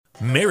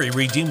Mary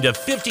redeemed a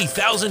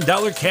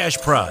 $50,000 cash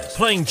prize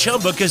playing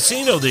Chumba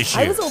Casino this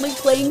year. I was only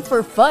playing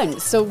for fun,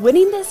 so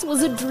winning this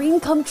was a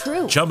dream come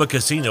true. Chumba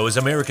Casino is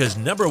America's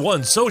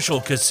 #1 social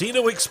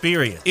casino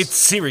experience. It's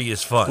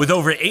serious fun. With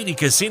over 80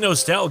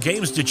 casino-style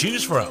games to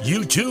choose from,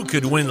 you too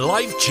could win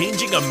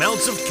life-changing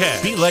amounts of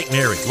cash. Be like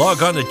Mary.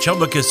 Log on to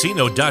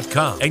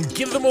ChumbaCasino.com and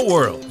give them a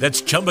whirl.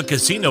 That's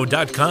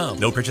ChumbaCasino.com.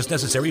 No purchase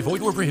necessary.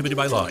 Void where prohibited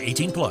by law.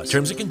 18+.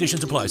 Terms and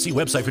conditions apply. See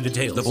website for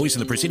details. The voice in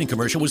the preceding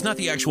commercial was not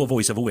the actual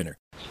voice of a winner.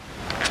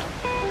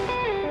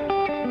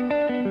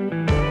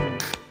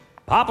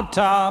 Papa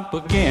Top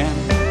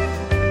again.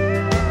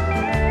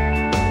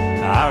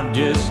 I've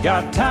just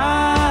got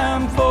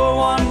time for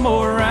one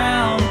more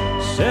round.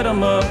 Set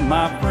 'em up,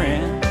 my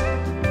friend.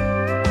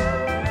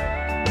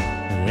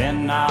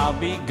 Then I'll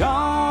be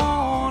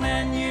gone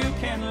and you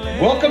can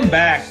live. Welcome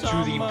back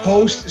to the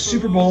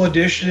post-Super Bowl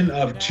edition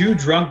of Two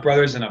Drunk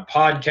Brothers in a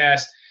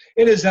Podcast.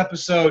 It is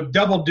episode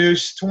Double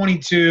Deuce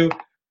 22,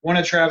 one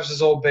of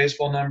Travis's old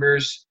baseball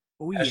numbers.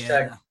 Oh,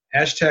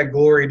 Hashtag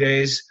glory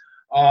days.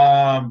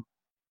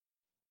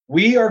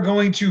 We are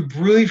going to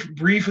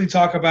briefly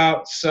talk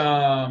about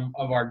some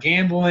of our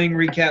gambling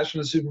recaps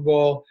from the Super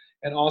Bowl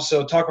and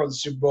also talk about the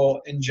Super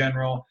Bowl in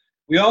general.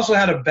 We also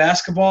had some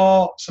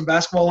basketball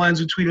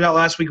lines we tweeted out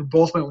last week. We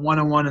both went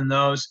 1-1 in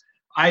those.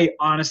 I,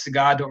 honest to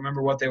God, don't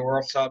remember what they were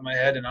off the top of my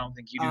head, and I don't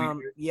think you do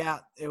either. Yeah,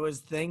 it was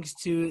thanks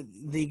to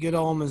the good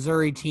old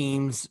Missouri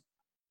teams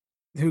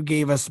who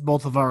gave us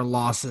both of our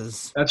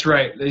losses. That's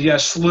right. Yeah,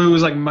 SLU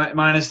was like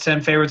minus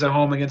 10 favorites at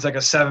home against like a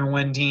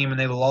 7-win team, and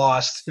they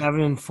lost.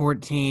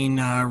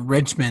 7-14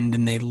 Richmond,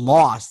 and they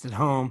lost at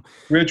home.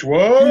 Rich,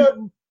 what?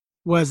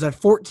 Was a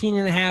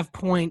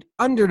 14.5-point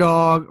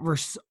underdog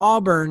versus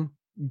Auburn,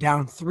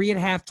 down 3 at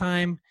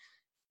halftime,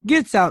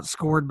 gets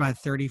outscored by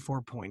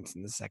 34 points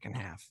in the second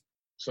half.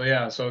 So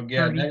never.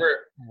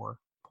 Points.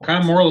 Kind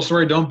of moral of the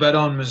story: don't bet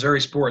on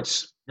Missouri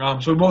sports. So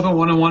we both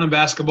went 1-1 in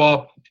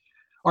basketball.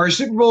 Our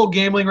Super Bowl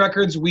gambling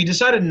records, we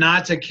decided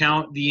not to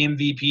count the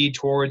MVP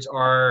towards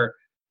our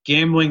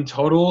gambling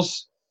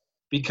totals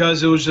because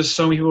there was just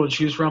so many people to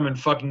choose from, and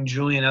fucking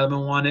Julian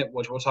Edelman won it,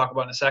 which we'll talk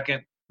about in a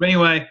second. But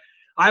anyway,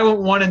 I went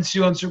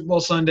 1-2 on Super Bowl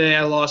Sunday.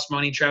 I lost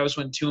money. Travis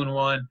went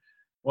 2-1,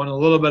 won a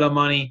little bit of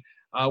money.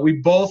 We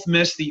both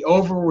missed the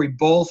over. We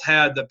both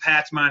had the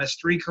Pats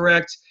 -3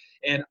 correct,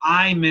 and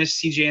I missed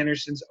C.J.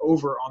 Anderson's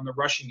over on the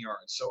rushing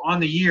yards. So on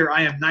the year,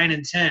 I am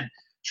 9-10.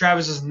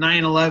 Travis is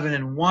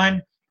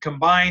 9-11-1.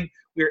 Combined,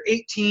 we are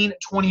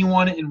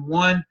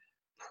 18-21-1.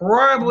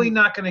 Probably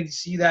not going to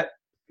see that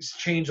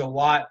change a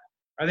lot.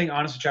 I think,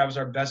 honestly, Travis,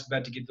 our best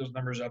bet to get those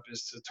numbers up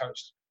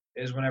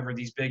is whenever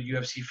these big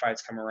UFC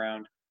fights come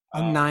around.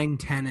 I'm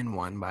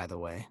 9-10-1, by the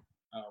way.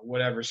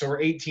 Whatever. So we're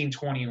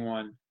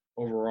 18-21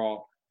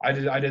 overall. I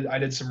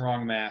did some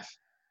wrong math.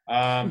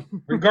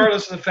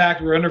 Regardless of the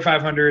fact we're under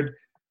 500,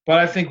 but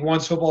I think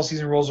once football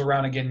season rolls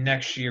around again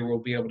next year, we'll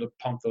be able to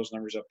pump those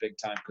numbers up big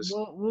time. Because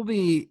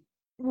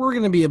we're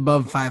going to be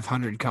above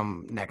 500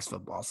 come next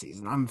football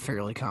season. I'm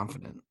fairly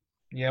confident.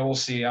 Yeah, we'll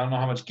see. I don't know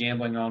how much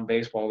gambling on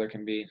baseball there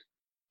can be.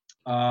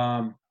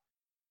 March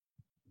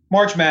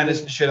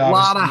Madness and shit,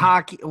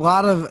 obviously. A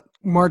lot of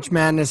March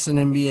Madness and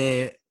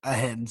NBA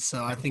ahead.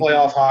 So I think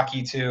playoff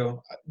hockey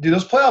too. Dude,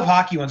 those playoff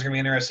hockey ones are going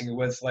to be interesting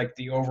with like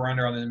the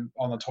over-under on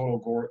the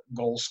total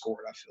goals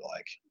scored, I feel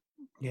like.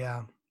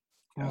 Yeah.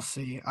 We'll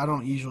see. I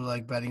don't usually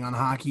like betting on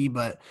hockey,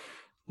 but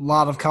a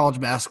lot of college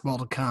basketball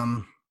to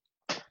come.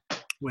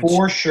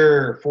 For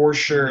sure.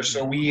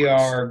 So we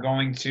are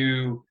going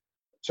to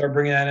start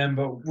bringing that in.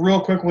 But real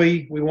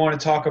quickly, we want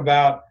to talk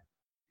about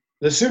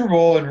the Super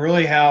Bowl and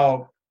really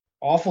how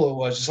awful it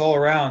was just all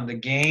around. The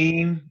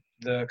game,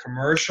 the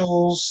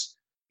commercials,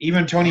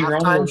 even Tony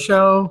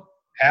Romo.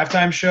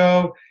 Halftime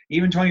show.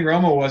 Even Tony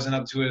Romo wasn't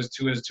up to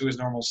his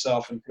normal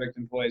self and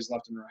predicting plays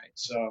left and right.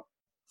 So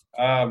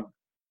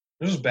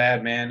it was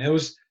bad, man.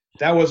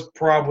 That was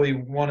probably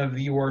one of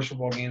the worst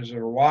football games I've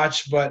ever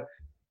watched, but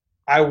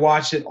I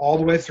watched it all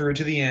the way through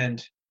to the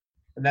end,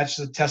 and that's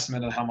just a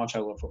testament of how much I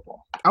love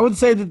football. I would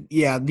say that,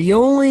 yeah, the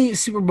only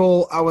Super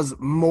Bowl I was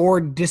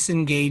more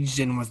disengaged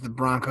in was the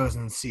Broncos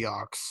and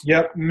Seahawks.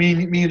 Yep,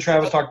 me and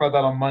Travis talked about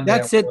that on Monday.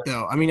 That's it,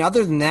 though. I mean,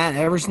 other than that,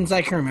 ever since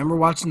I can remember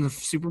watching the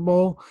Super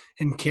Bowl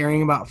and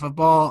caring about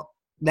football,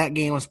 that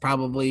game was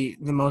probably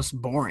the most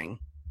boring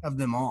of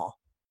them all.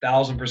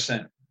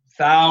 1,000%.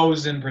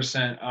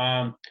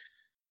 1,000%.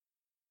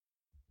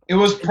 It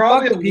was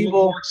probably a little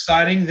more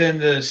exciting than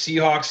the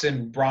Seahawks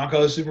and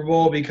Broncos Super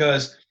Bowl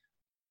because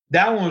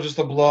that one was just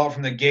a blowout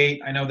from the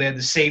gate. I know they had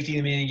the safety in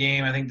the beginning of the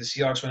game. I think the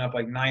Seahawks went up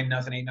like 9-0,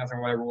 8-0,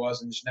 whatever it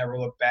was, and just never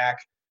looked back.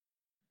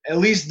 At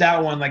least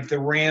that one, like the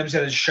Rams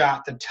had a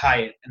shot to tie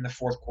it in the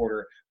fourth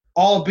quarter.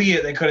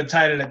 Albeit they could have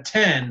tied it at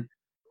 10.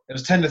 It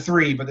was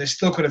 10-3, but they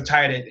still could have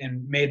tied it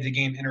and made the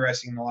game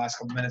interesting in the last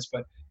couple minutes.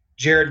 But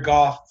Jared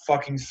Goff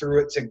fucking threw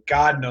it to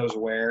God knows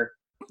where.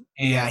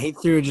 And yeah, he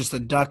threw just a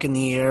duck in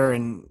the air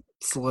and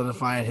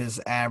solidified his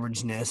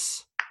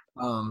averageness.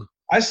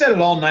 I said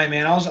it all night,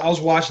 man. I was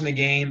watching the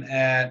game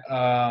at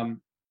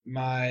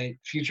my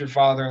future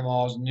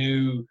father-in-law's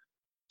new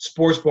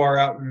sports bar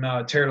out in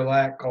Terre de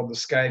Lac called the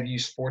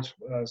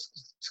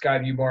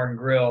Skyview Bar and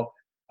Grill.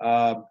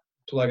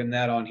 Plugging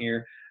that on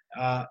here.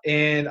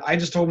 And I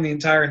just told him the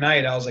entire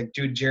night, I was like,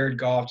 dude, Jared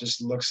Goff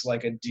just looks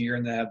like a deer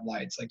in the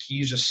headlights. Like,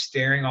 he's just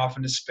staring off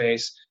into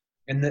space.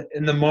 And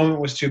the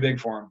moment was too big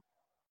for him,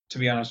 to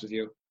be honest with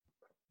you.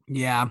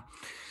 Yeah.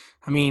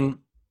 I mean,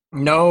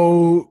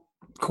 no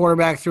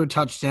quarterback threw a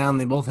touchdown.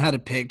 They both had a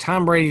pick.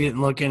 Tom Brady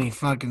didn't look any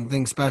fucking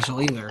thing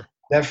special either.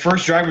 That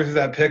first drive through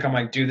that pick, I'm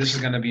like, dude, this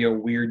is going to be a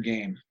weird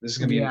game. This is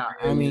going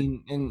to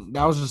be and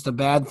that was just a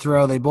bad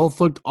throw. They both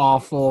looked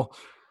awful.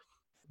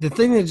 The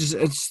thing that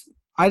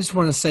I just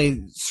want to say,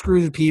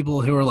 screw the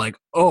people who are like,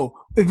 oh,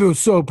 if it was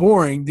so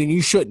boring, then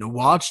you shouldn't have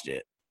watched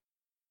it.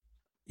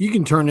 You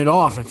can turn it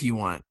off if you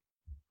want.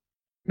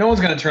 No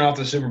one's going to turn off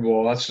the Super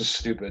Bowl. That's just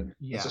stupid.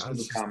 Yeah, that's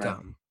just comment.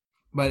 Dumb.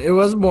 But it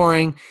was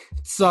boring.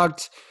 It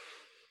sucked.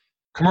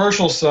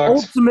 Commercial sucked.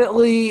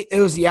 Ultimately, it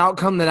was the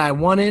outcome that I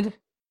wanted.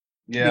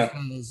 Yeah.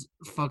 Because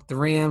fuck the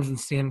Rams and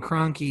Stan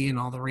Kroenke and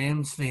all the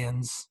Rams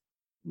fans.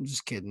 I'm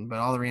just kidding, but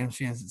all the Rams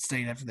fans that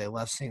stayed after they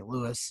left St.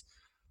 Louis.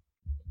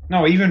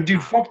 No, even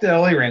dude, fuck the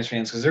LA Rams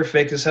fans because they're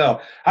fake as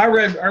hell. I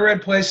read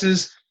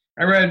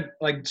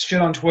like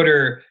shit on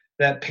Twitter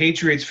that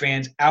Patriots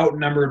fans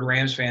outnumbered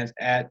Rams fans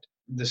at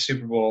the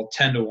Super Bowl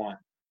 10-1.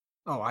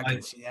 Oh, I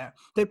can see that.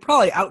 They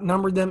probably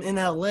outnumbered them in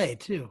LA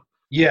too.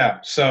 Yeah,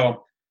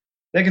 so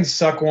they can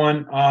suck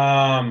one.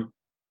 I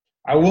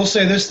will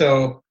say this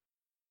though,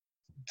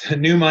 the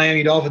new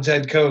Miami Dolphins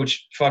head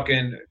coach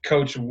fucking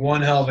coached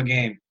one hell of a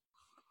game.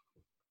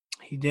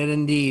 He did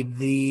indeed.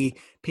 The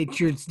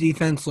Patriots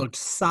defense looked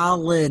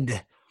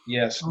solid.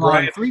 Yes,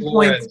 Brian 3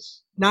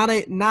 points. Not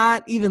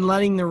even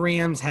letting the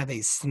Rams have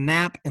a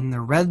snap in the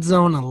red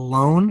zone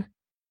alone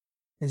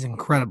is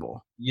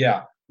incredible.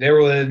 Yeah, they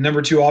were the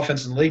number 2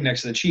 offense in the league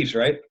next to the Chiefs,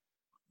 right?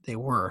 They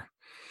were.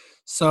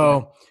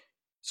 So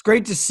it's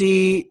great to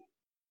see.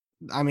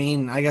 I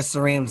mean, I guess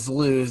the Rams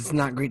lose. It's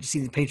not great to see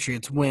the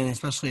Patriots win,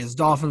 especially as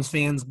Dolphins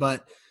fans,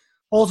 but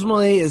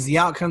ultimately is the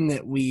outcome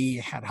that we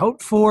had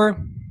hoped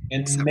for.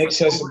 And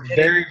makes us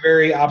very,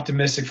 very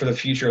optimistic for the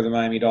future of the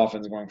Miami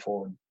Dolphins going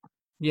forward.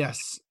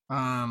 Yes.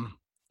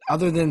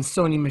 Other than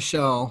Sony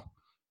Michel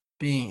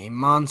being a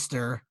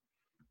monster,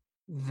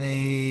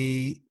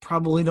 they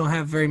probably don't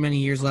have very many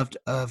years left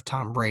of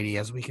Tom Brady,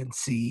 as we can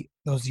see.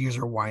 Those years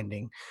are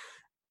winding.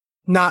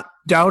 Not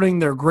doubting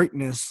their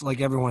greatness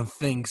like everyone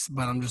thinks,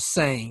 but I'm just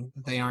saying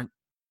that they aren't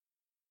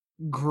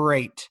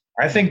great.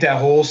 I think that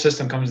whole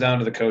system comes down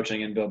to the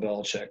coaching and Bill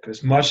Belichick.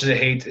 As much as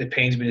it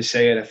pains me to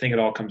say it, I think it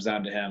all comes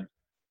down to him.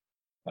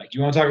 Like,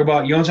 you want to talk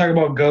about goats, you want to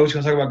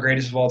talk about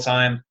greatest of all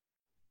time.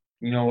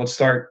 Let's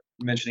start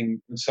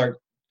talking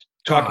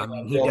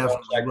about he Bill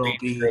definitely Belichick. will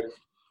be.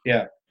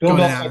 Yeah, Bill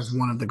Belichick is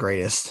one of the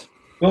greatest.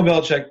 Bill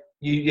Belichick,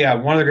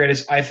 one of the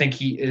greatest. I think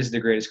he is the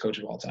greatest coach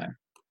of all time.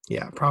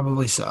 Yeah,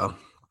 probably so.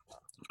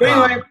 But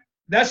anyway,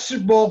 that's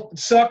Super Bowl. It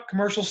sucked.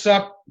 Commercials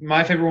sucked.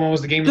 My favorite one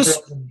was the Game of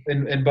Thrones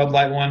and Bud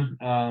Light one.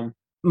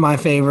 My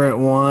favorite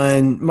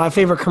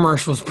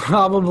commercial was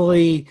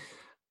probably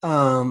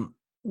I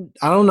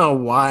don't know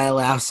why I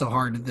laughed so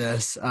hard at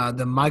this.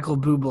 The Michael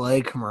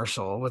Bublé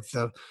commercial with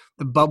the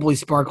bubbly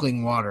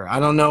sparkling water. I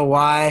don't know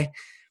why,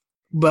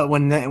 but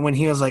when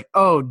he was like,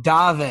 "Oh,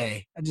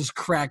 Dave," I just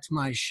cracked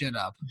my shit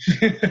up.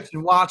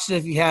 Watch it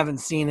if you haven't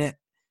seen it.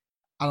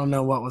 I don't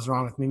know what was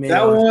wrong with me. Maybe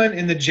that one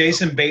and the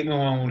Jason Bateman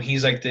one when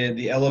he's like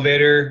the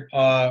elevator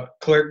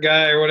clerk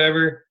guy or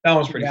whatever. That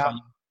one's pretty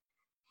funny.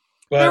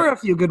 But there were a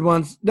few good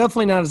ones.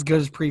 Definitely not as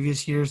good as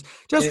previous years.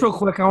 Just real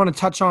quick, I want to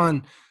touch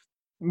on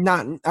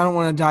I don't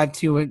want to dive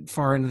too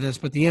far into this,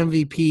 but the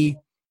MVP.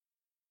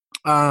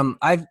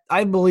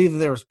 I believe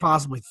there was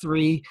possibly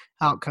 3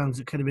 outcomes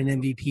that could have been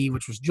MVP,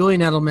 which was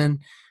Julian Edelman,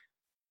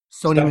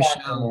 Sony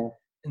Michel,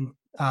 and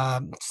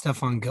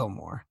Stephon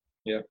Gilmore.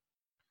 Yep.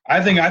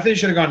 I think it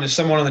should have gone to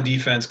someone on the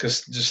defense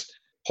because just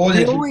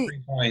holding 3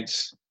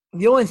 points.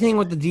 The only thing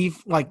with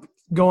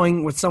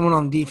going with someone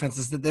on defense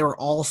is that they were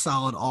all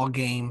solid all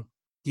game.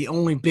 The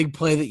only big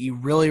play that you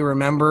really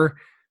remember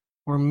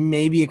were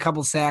maybe a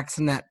couple sacks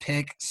in that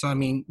pick. So, I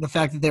mean, the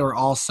fact that they were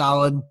all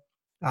solid,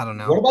 I don't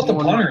know. What about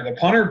the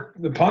punter?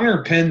 The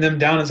punter pinned them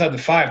down inside the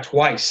 5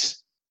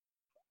 twice.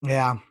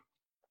 Yeah.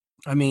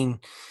 I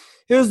mean,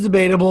 it was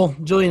debatable.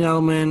 Julian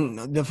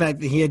Edelman, the fact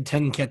that he had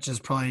 10 catches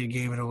probably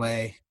gave it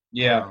away.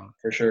 Yeah,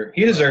 for sure.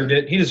 He deserved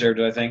it.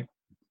 I think.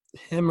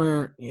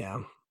 Yeah.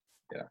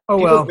 Oh, people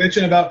well.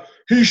 Bitching about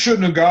he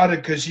shouldn't have got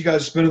it because he got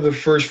suspended the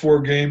first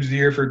 4 games of the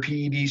year for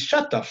PEDs.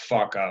 Shut the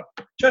fuck up.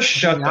 Just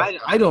shut up.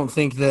 I don't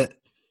think that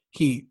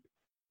he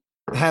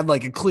had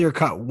like a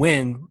clear-cut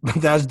win, but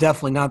that's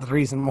definitely not the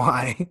reason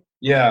why.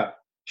 Yeah.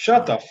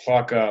 Shut the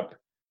fuck up.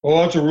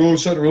 Oh, that's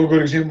setting a real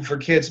good example for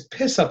kids.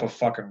 Piss up a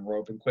fucking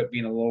rope and quit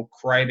being a little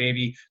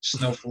crybaby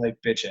snowflake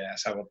bitch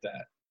ass. How about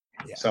that?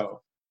 Yeah.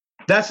 So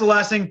that's the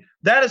last thing.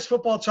 That is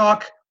football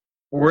talk.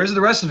 Where's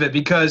the rest of it?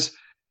 Because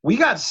we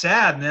got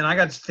sad, and then I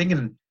got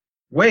thinking,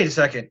 wait a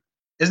second.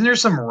 Isn't there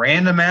some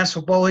random ass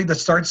football league that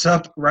starts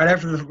up right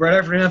after the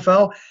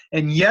NFL?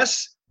 And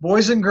yes,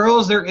 Boys and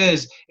girls, there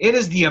is. It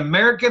is the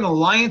American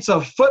Alliance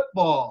of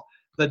Football.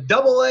 The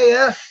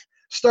AAF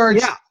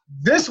starts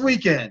this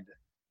weekend.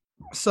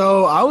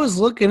 So I was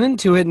looking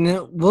into it, and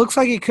it looks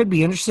like it could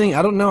be interesting.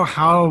 I don't know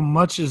how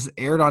much is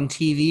aired on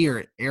TV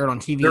or aired on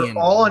TV. They're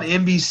all on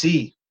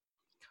NBC.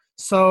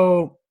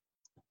 So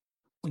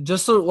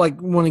just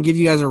want to give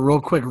you guys a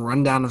real quick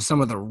rundown of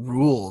some of the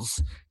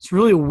rules. It's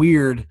really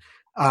weird.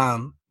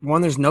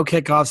 One, there's no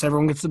kickoffs.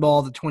 Everyone gets the ball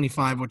at the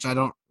 25, which I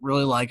don't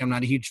really like. I'm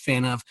not a huge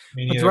fan of.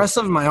 But the rest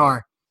of them I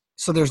are.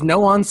 So there's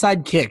no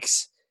onside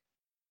kicks.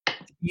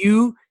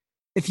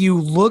 If you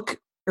look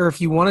or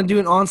if you want to do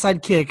an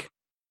onside kick,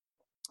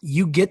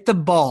 you get the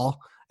ball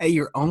at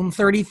your own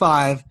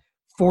 35,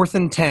 4th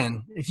and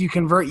 10. If you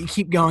convert, you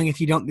keep going. If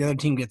you don't, the other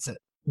team gets it.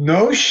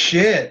 No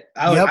shit.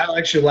 I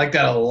actually like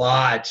that a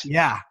lot.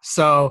 Yeah.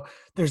 So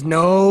there's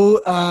no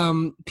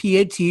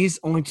PATs,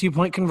 only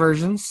 2-point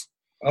conversions.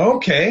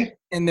 Okay.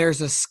 And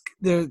there's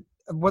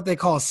what they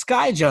call a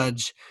sky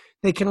judge.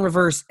 They can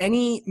reverse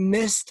any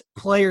missed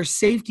player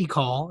safety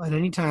call at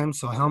any time,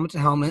 so helmet to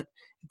helmet.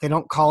 If they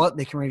don't call it,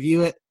 they can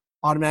review it,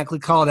 automatically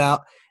call it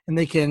out, and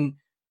they can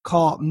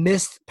call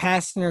missed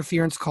pass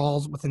interference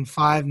calls within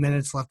 5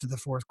 minutes left of the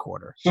fourth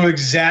quarter. So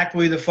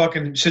exactly the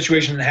fucking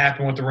situation that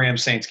happened with the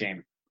Rams-Saints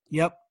game.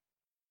 Yep.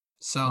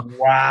 So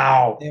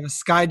wow. They have a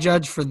sky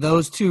judge for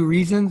those 2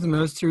 reasons and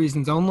those 2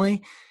 reasons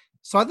only.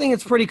 So I think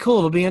it's pretty cool.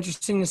 It'll be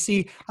interesting to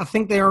see. I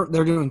think they're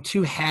doing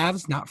 2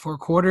 halves, not 4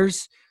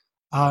 quarters.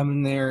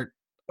 And their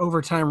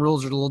overtime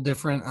rules are a little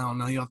different. I don't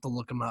know. You'll have to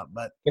look them up.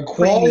 But the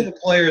quality of the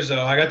players,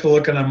 though, I got to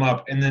looking them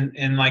up. And then,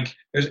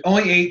 there's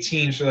only 8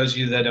 teams for those of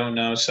you that don't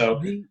know.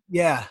 So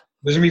yeah,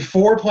 there's going to be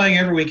 4 playing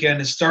every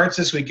weekend. It starts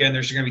this weekend.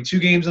 There's going to be 2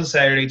 games on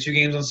Saturday, 2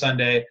 games on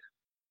Sunday.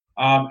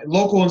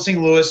 Local in St.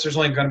 Louis, there's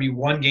only going to be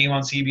 1 game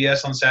on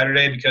CBS on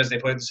Saturday because they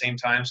play at the same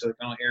time, so they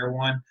can only air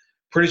one.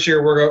 Pretty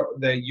sure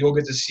that you'll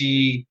get to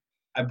see,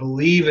 I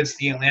believe it's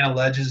the Atlanta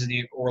Legends and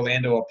the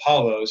Orlando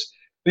Apollos.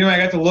 But anyway,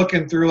 I got to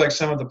looking through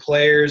some of the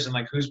players and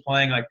who's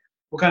playing,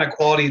 what kind of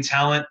quality of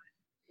talent.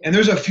 And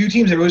there's a few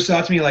teams that really stood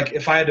out to me.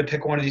 If I had to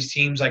pick one of these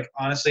teams,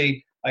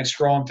 honestly,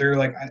 scrolling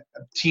through, a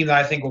team that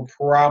I think will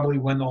probably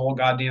win the whole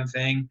goddamn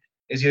thing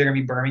is either going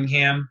to be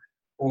Birmingham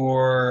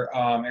or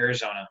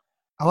Arizona.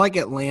 I like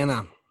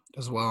Atlanta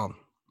as well.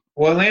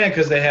 Well, Atlanta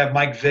because they have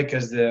Mike Vick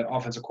as the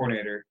offensive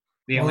coordinator.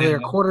 Their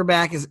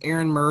quarterback is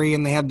Aaron Murray,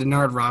 and they have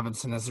Denard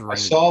Robinson as the running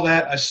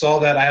back. I saw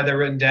that. I had that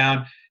written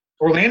down.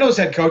 Orlando's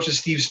head coach is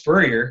Steve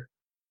Spurrier.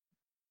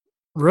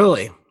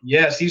 Really?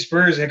 Yeah, Steve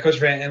Spurrier is head coach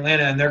for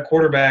Atlanta, and their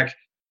quarterback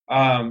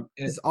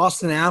is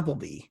Austin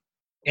Appleby.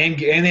 And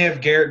they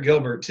have Garrett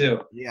Gilbert,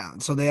 too. Yeah,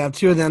 so they have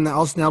 2 of them. The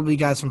Austin Appleby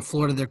guys from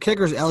Florida. Their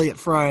kicker's Elliott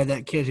Fry,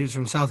 that kid who's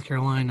from South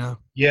Carolina.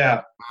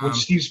 Yeah, with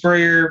Steve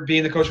Spurrier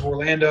being the coach of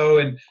Orlando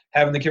and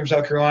having the kid from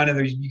South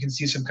Carolina, you can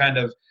see some kind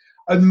of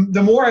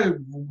the more I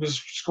was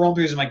scrolling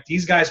through, I'm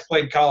these guys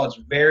played college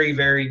very,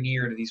 very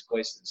near to these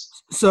places.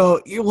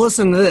 So you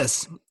listen to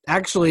this.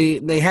 Actually,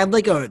 they had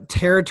a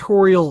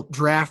territorial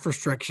draft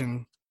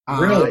restriction.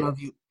 Really? I don't know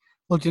if you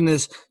looked into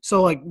this.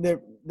 So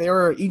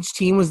each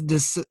team was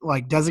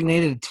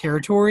designated a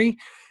territory,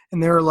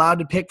 and they were allowed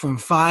to pick from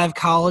 5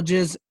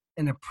 colleges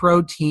and a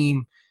pro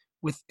team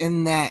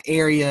within that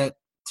area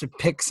to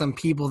pick some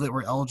people that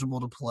were eligible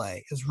to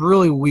play. It's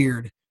really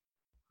weird.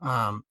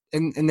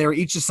 And they were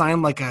each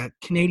assigned a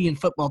Canadian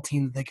football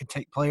team that they could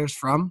take players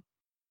from.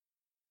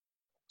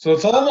 So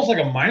it's almost like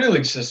a minor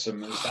league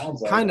system. It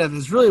sounds like kind of.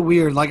 It's really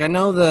weird. I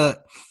know the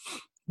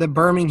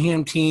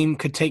Birmingham team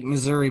could take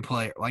Missouri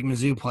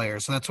Mizzou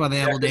players, so that's why they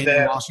have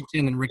David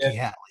Washington and Ricky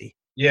Hatley.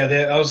 Yeah,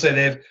 I would say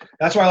they've.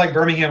 That's why I like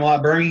Birmingham a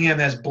lot. Birmingham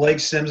has Blake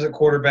Sims at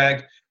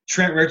quarterback,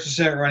 Trent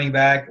Richardson at running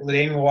back,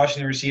 LaDainian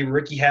Washington receiver,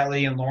 Ricky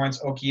Hatley and Lawrence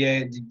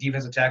Okie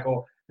defensive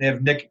tackle. They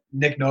have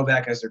Nick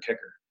Novak as their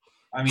kicker.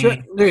 I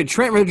mean,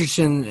 Trent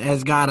Richardson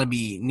has got to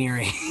be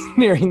nearing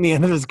the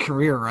end of his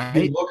career,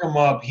 right? Look him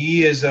up.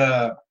 He is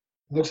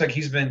looks like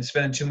he's been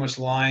spending too much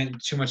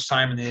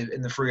time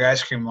in the free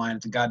ice cream line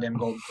at the goddamn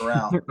Golden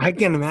Corral. I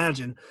can't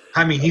imagine.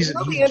 I mean, he's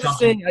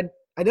interesting.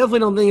 I definitely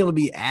don't think it'll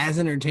be as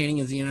entertaining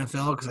as the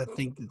NFL because I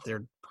think that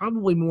they're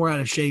probably more out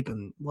of shape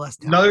and less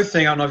talented. Another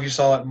thing, I don't know if you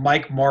saw it,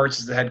 Mike Martz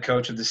is the head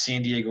coach of the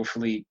San Diego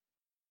Fleet.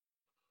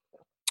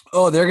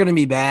 Oh, they're going to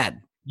be bad.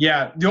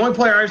 Yeah, the only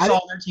player I saw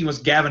on their team was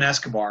Gavin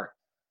Escobar.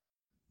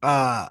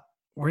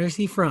 Where is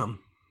he from?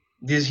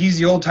 He's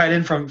the old tight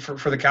end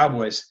for the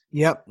Cowboys.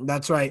 Yep,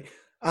 that's right.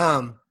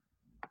 I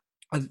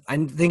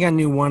think I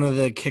knew one of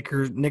the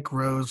kickers, Nick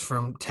Rose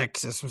from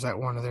Texas, was at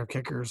one of their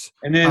kickers.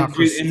 And then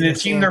the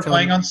team they're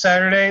playing on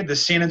Saturday, the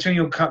San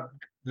Antonio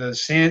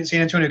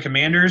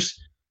Commanders.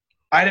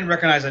 I didn't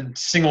recognize a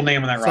single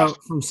name on that roster.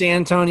 So from San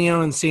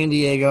Antonio and San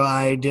Diego,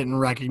 I didn't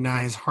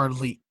recognize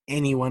hardly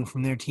anyone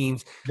from their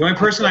teams. The only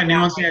person I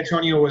knew in San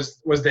Antonio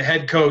was the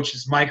head coach,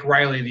 is Mike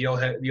Riley, the old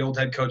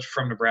head coach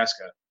from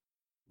Nebraska.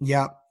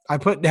 Yep. I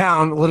put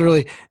down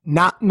literally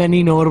not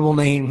many notable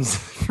names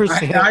for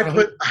San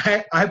Antonio.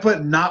 I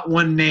put not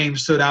one name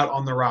stood out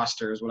on the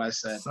roster is what I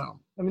said. So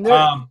I mean,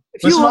 but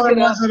some other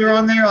ones that are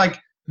on there, like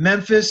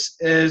Memphis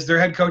is their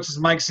head coach is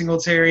Mike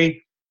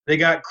Singletary. They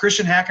got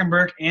Christian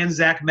Hackenberg and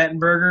Zach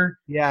Mettenberger,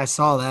 Yeah, I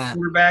saw that.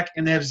 quarterback,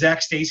 and they have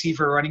Zach Stacy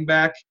for running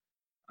back.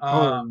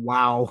 Oh,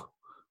 wow.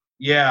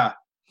 Yeah.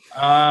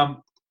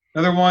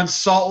 Another one,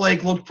 Salt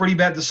Lake looked pretty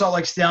bad. The Salt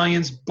Lake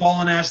Stallions,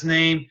 ballin' ass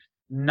name.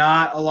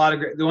 Not a lot of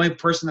great. The only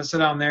person that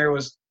stood on there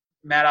was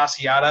Matt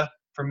Asiata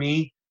for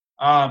me.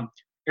 I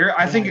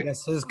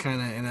guess his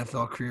kind of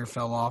NFL career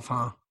fell off,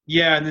 huh?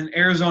 Yeah, and then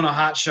Arizona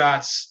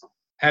Hotshots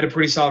had a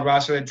pretty solid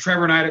roster. They had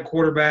Trevor Knight at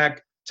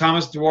quarterback,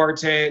 Thomas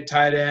Duarte at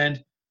tight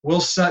end,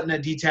 Will Sutton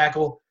at D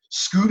tackle,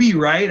 Scooby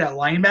Wright at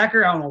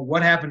linebacker. I don't know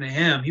what happened to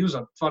him. He was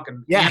a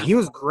fucking he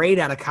was great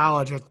out of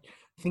college. I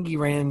think he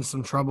ran into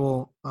some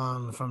trouble,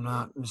 if I'm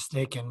not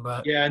mistaken.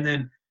 But yeah, and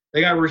then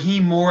they got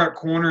Raheem Moore at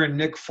corner and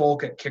Nick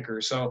Folk at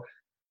kicker. So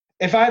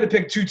if I had to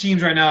pick two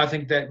teams right now, I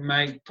think that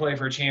might play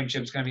for a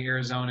championship. It's going to be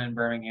Arizona and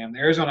Birmingham. The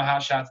Arizona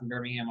Hotshots and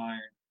Birmingham Iron.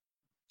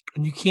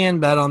 And you can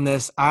bet on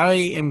this. I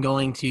am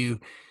going to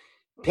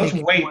Let's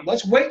wait.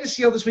 Let's wait to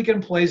see how this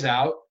weekend plays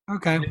out.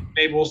 Okay.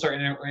 Maybe we'll start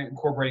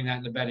incorporating that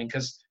into betting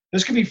because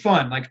this could be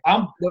fun. Like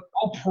I'll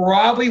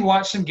probably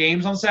watch some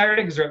games on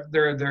Saturday because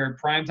they're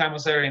prime time on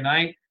Saturday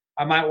night.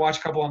 I might watch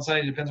a couple on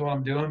Sunday. Depends on what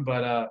I'm doing,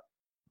 but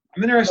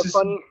I'm interested to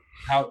see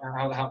how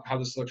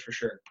this looks for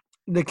sure.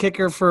 The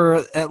kicker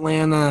for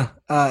Atlanta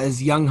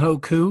is Young Ho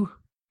Koo.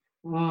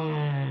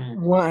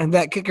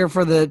 That kicker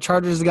for the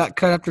Chargers got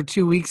cut after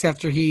 2 weeks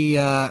after he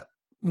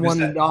won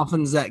the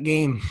Dolphins that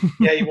game.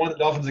 Yeah, he won the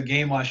Dolphins a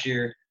game last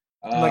year.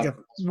 It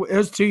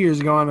was 2 years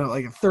ago on a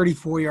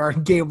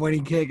 34-yard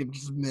game-winning kick and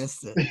just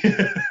missed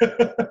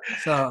it.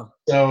 So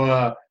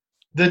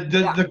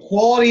the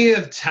quality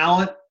of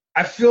talent,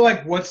 I feel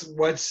like what's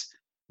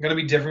going to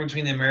be different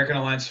between the American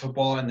Alliance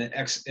Football and the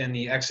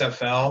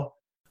XFL.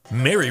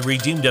 Mary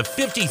redeemed a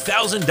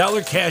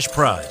 $50,000 cash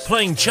prize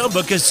playing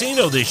Chumba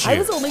Casino this year. I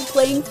was only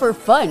playing for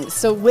fun,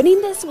 so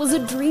winning this was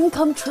a dream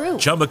come true.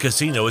 Chumba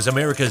Casino is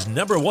America's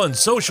 #1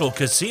 social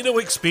casino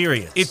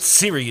experience. It's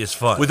serious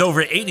fun. With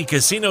over 80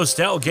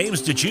 casino-style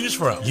games to choose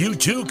from, you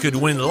too could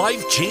win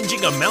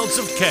life-changing amounts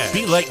of cash.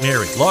 Be like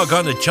Mary. Log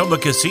on to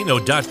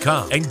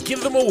ChumbaCasino.com and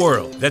give them a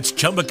whirl. That's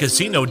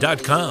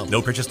ChumbaCasino.com.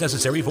 No purchase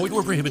necessary. Void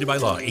where prohibited by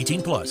law.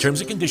 18+.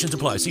 Terms and conditions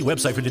apply. See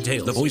website for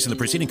details. The voice in the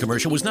preceding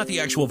commercial was not the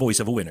actual voice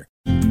of a winner.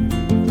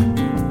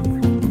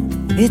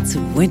 It's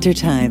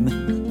wintertime.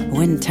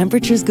 When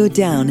temperatures go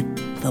down,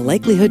 the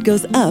likelihood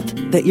goes up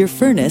that your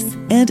furnace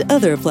and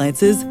other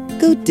appliances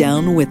go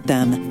down with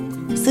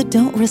them. So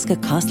don't risk a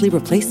costly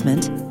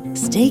replacement.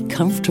 Stay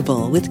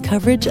comfortable with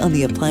coverage on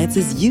the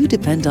appliances you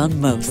depend on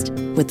most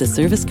with the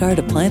Service Guard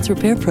Appliance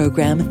Repair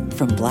Program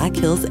from Black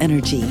Hills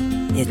Energy.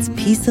 It's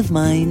peace of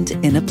mind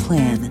in a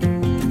plan.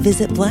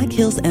 Visit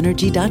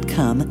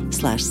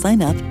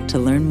blackhillsenergy.com/sign up to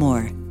learn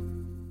more.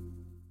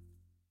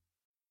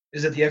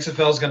 Is that the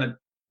XFL is going to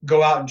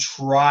go out and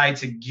try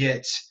to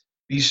get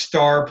these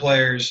star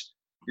players,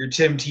 your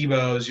Tim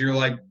Tebows, your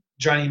like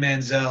Johnny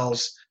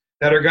Manziels,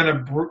 that are going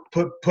to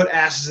put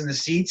asses in the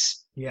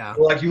seats. Yeah.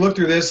 Like you look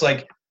through this,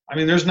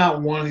 there's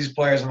not one of these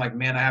players I'm like,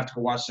 man, I have to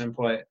go watch them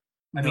play.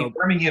 I mean,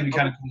 Birmingham would be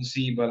kind of cool to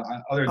see, but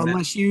other than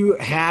unless you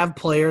have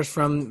players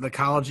from the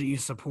college that you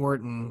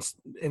support and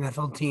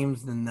NFL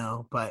teams, then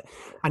no. But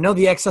I know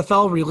the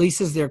XFL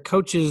releases their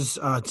coaches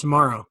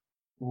tomorrow.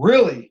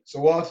 Really?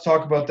 So we'll have to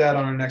talk about that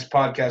on our next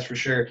podcast for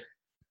sure.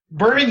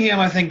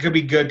 Birmingham, I think, could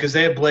be good because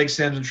they have Blake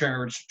Sims and Trent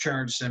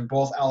Richardson,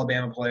 both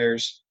Alabama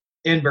players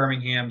in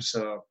Birmingham.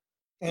 So,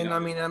 I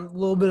mean, I'm a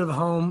little bit of a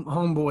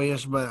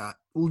homeboyish, but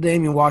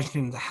Damian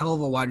Washington's a hell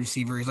of a wide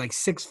receiver. He's like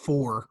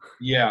 6'4".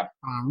 Yeah.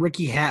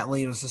 Ricky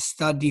Hatley was a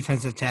stud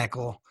defensive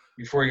tackle.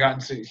 Before he got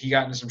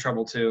into some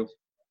trouble too.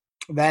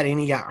 That and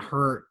he got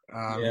hurt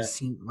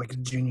like a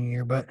junior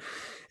year, but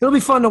it'll be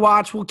fun to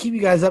watch. We'll keep you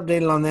guys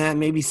updated on that,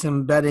 maybe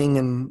some betting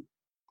and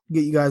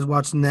get you guys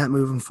watching that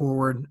moving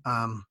forward.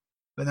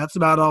 But that's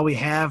about all we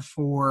have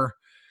for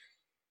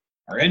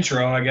our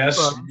intro, I guess.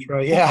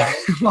 Yeah,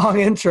 long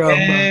intro.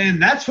 And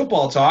that's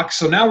football talk.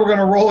 So now we're going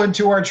to roll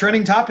into our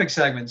trending topic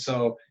segment.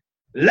 So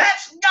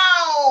let's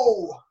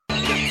go!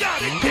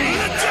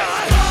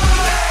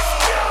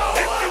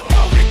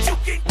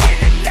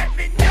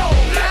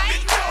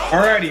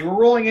 Alrighty, we're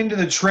rolling into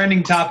the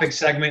trending topic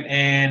segment,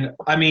 and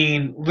I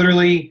mean,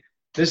 literally,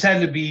 this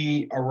had to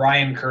be a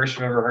Ryan curse if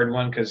I've ever heard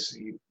one, because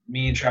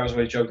me and Travis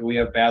always joke that we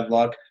have bad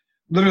luck.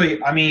 Literally,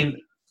 I mean,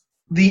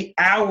 the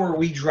hour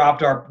we've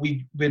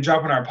been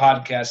dropping our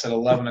podcast at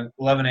 11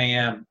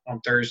 a.m. on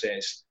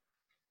Thursdays.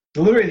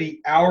 Literally, the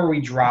hour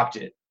we dropped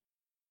it,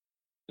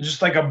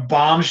 just like a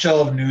bombshell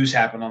of news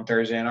happened on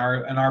Thursday, and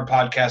our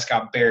podcast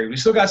got buried. We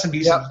still got some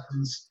decent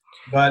ones,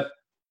 but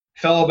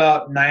fell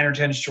about 9 or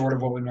 10 short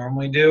of what we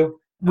normally do.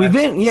 We've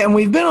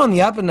been on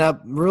the up and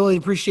up. Really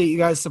appreciate you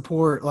guys'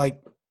 support. Like,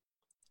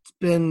 it's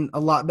been a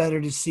lot better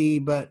to see,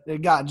 but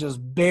it got just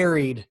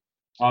buried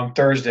on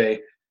Thursday.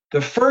 The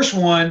first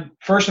and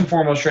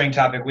foremost training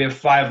topic, we have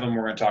 5 of them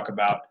we're going to talk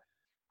about.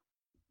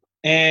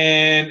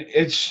 And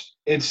it's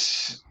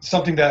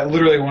something that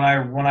literally when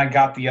I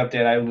got the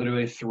update, I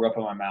literally threw up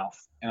in my mouth.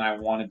 and I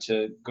wanted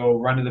to go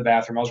run to the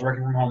bathroom. I was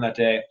working from home that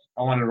day.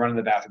 I wanted to run to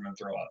the bathroom and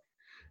throw up.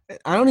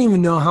 I don't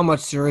even know how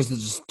much there is to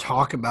just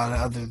talk about it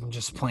other than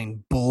just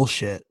plain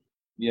bullshit.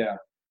 Yeah.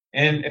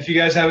 And if you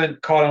guys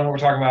haven't caught on what we're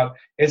talking about,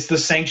 it's the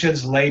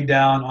sanctions laid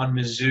down on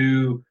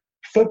Mizzou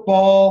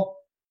football,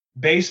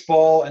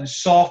 baseball, and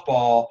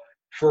softball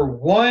for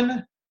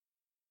one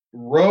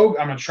rogue –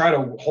 I'm going to try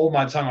to hold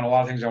my tongue on a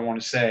lot of things I want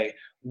to say.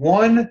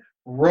 One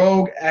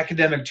rogue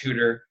academic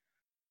tutor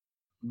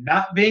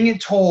not being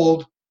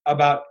told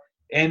about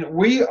 – and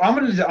I'm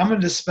going to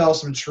dispel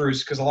some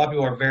truths because a lot of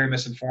people are very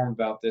misinformed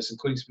about this,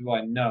 including some people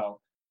I know.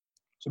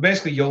 So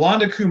basically,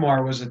 Yolanda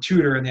Kumar was a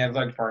tutor in the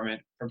athletic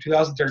department from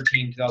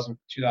 2013 to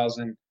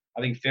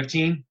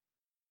 2015.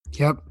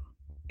 Yep.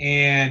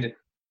 And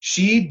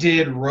she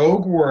did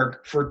rogue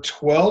work for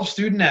 12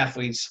 student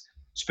athletes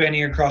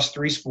spanning across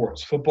 3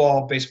 sports,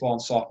 football, baseball,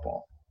 and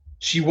softball.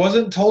 She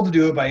wasn't told to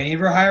do it by any of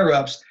her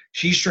higher-ups.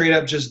 She straight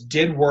up just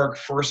did work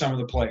for some of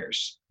the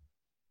players.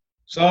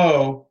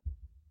 So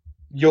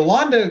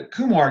Yolanda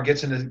Kumar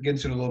gets into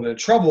a little bit of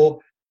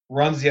trouble,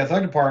 runs the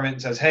athletic department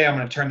and says, hey, I'm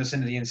going to turn this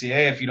into the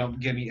NCAA if you don't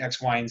give me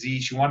X, Y, and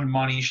Z. She wanted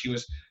money. She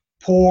was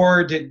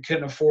poor,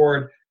 couldn't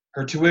afford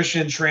her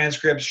tuition,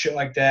 transcripts, shit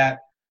like that.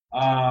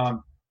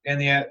 And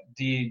the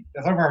athletic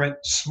department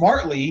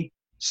smartly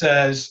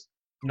says,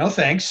 no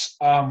thanks.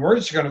 We're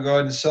just going to go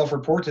ahead and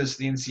self-report this to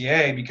the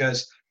NCAA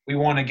because we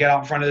want to get out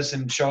in front of this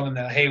and show them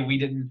that, hey, we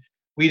didn't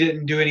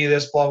do any of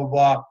this, blah, blah,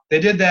 blah. They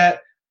did that.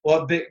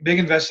 Well, big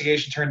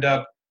investigation turned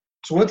up.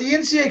 So what the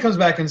NCAA comes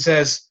back and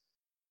says,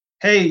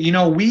 hey,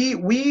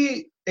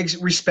 we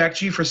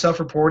respect you for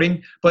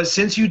self-reporting, but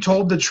since you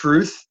told the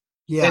truth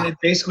and it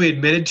basically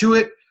admitted to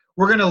it,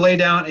 we're going to lay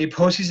down a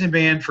postseason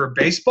ban for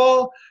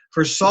baseball,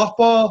 for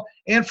softball,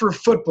 and for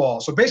football.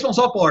 So baseball and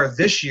softball are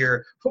this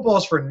year. Football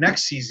is for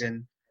next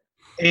season,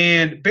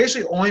 and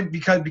basically only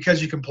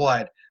because you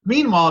complied.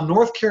 Meanwhile,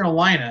 North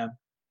Carolina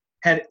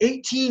had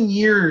 18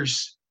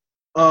 years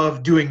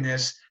of doing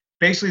this,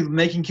 basically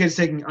making kids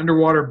taking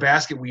underwater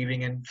basket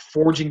weaving and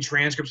forging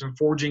transcripts and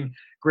forging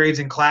grades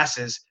in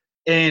classes,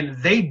 and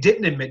they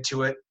didn't admit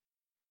to it,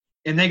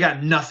 and they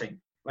got nothing.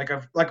 Like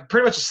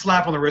pretty much a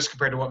slap on the wrist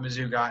compared to what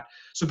Mizzou got.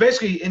 So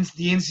basically,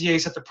 the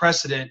NCAA set the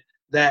precedent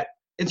that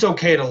it's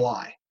okay to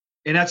lie,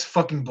 and that's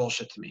fucking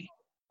bullshit to me.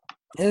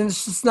 And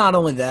it's just not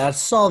only that;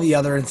 it's all the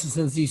other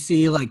instances you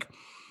see, like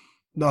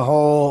the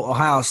whole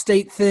Ohio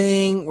State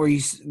thing, where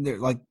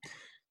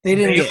they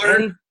didn't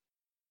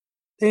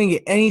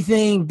get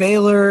anything.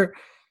 Baylor,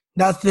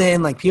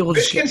 nothing. Like people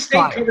just Michigan get State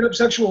fired. covered up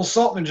sexual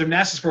assault in the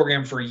gymnastics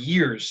program for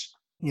years.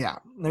 Yeah,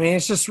 I mean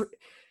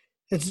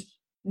it's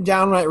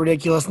downright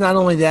ridiculous. Not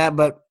only that,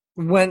 but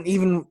when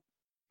even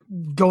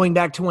going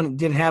back to when it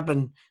did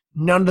happen,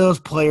 none of those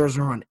players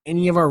are on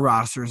any of our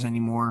rosters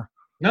anymore.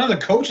 None of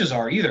the coaches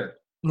are either.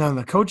 None of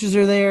the coaches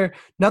are there.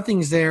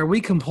 Nothing's there.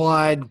 We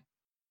complied.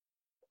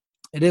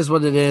 It is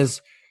what it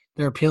is.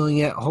 They're appealing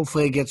it.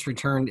 Hopefully it gets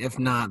returned. If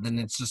not, then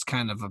it's just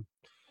kind of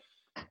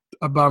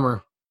a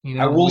bummer.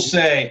 I will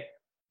say,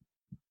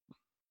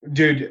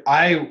 dude,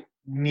 I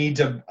need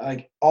to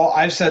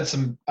I've said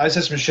some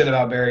shit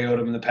about Barry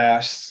Odom in the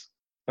past,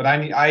 but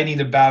I need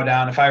to bow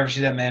down. If I ever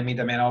see that man, meet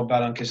that man, I'll bow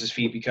down and kiss his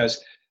feet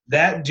because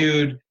that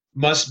dude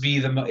must be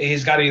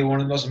he's got to be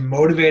one of the most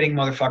motivating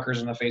motherfuckers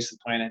on the face of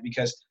the planet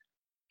because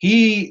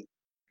he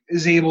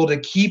is able to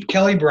keep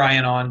Kelly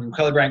Bryant on.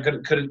 Kelly Bryant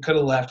could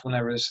have left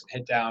whenever this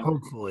hit down.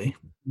 Hopefully.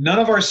 None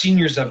of our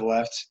seniors have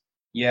left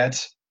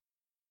yet.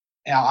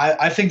 Now,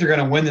 I think they're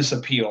going to win this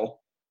appeal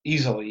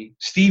easily.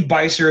 Steve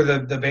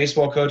Beiser, the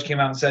baseball coach, came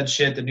out and said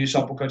shit. The new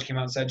softball coach came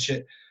out and said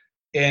shit.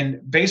 And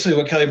basically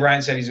what Kelly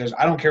Bryant said, he goes,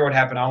 I don't care what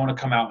happened. I want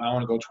to come out and I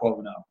want to go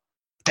 12-0.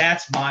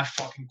 That's my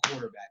fucking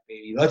quarterback,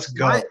 baby. Let's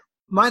go.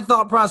 My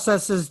thought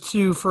process is,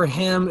 too, for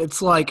him,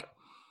 it's like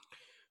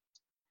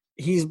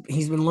he's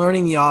been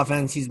learning the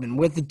offense. He's been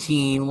with the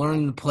team,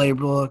 learning the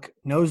playbook,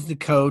 knows the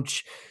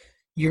coach.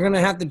 You're going to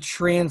have to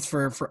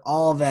transfer for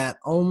all that.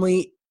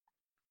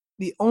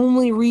 The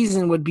only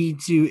reason would be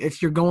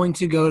if you're going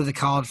to go to the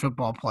college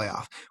football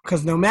playoff.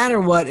 Because no matter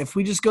what, if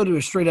we just go to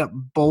a straight-up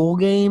bowl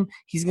game,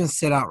 he's going to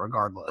sit out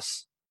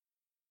regardless.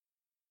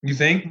 You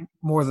think?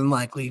 More than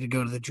likely to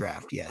go to the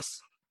draft, yes.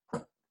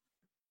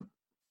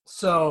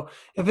 So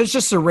if it's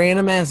just a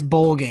random-ass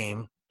bowl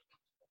game,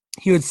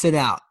 he would sit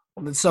out.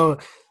 So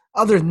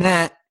other than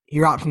that,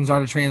 your options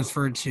are to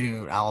transfer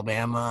to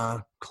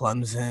Alabama,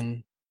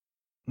 Clemson,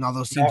 and all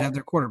those teams have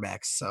their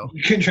quarterbacks. So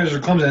you couldn't transfer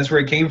to Clemson. That's where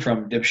he came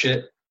from,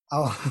 dipshit.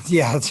 Oh,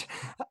 yeah.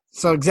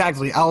 So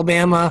exactly.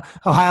 Alabama,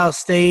 Ohio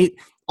State,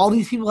 all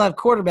these people have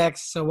quarterbacks,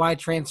 so why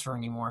transfer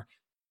anymore?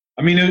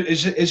 I mean,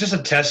 it's just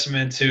a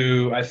testament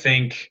to, I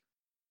think,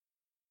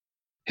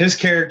 his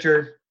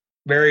character,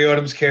 Barry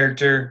Odom's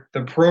character,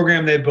 the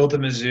program they built at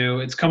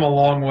Mizzou. It's come a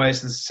long way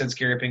since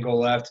Gary Pinkel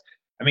left.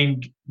 I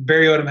mean,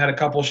 Barry Odom had a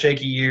couple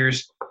shaky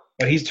years,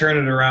 but he's turned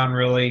it around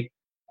really.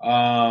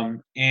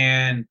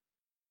 And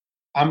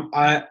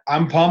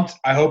I'm pumped.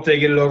 I hope they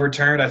get it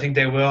overturned. I think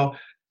they will.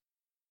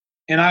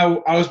 And I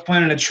was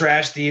planning to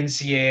trash the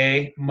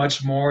NCAA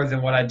much more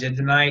than what I did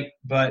tonight,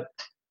 but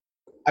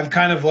I've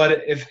kind of let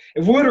it. If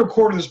we would have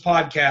recorded this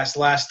podcast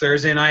last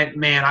Thursday night,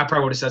 man, I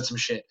probably would have said some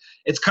shit.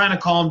 It's kind of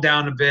calmed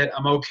down a bit.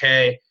 I'm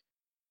okay.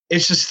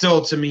 It's just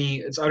still, to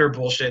me, it's utter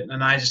bullshit,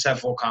 and I just have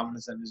full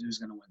confidence that Mizzou's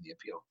going to win the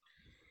appeal.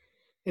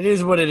 It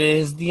is what it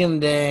is. At the end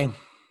of the day,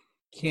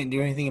 can't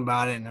do anything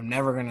about it, and I'm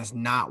never going to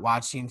not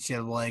watch the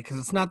NCAA because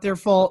it's not their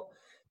fault.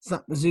 It's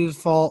not Mizzou's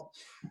fault.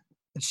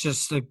 It's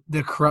just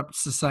the corrupt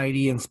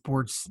society and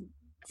sports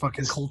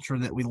fucking culture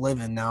that we live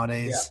in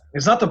nowadays. Yeah.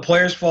 It's not the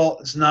player's fault.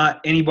 It's not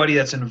anybody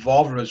that's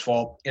involved with his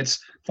fault. It's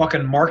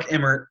fucking Mark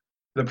Emmert,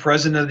 the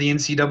president of the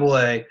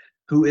NCAA,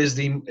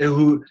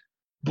 who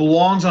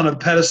belongs on a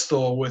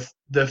pedestal with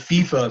the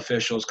FIFA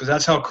officials because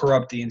that's how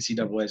corrupt the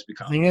NCAA has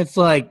become. I think it's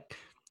like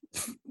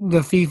the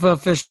FIFA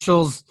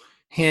officials,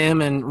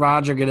 him and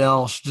Roger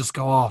Goodell should just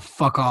go off,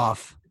 fuck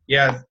off.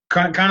 Yeah,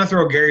 kind of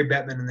throw Gary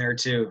Bettman in there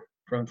too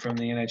from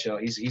the NHL.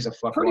 He's a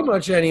fuck. Pretty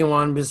much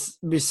anyone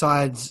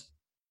besides.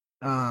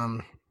 I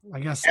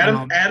guess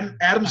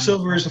Adam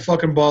Silver is a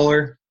fucking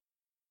baller,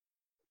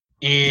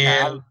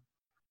 and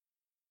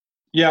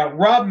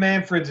Rob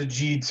Manfred's a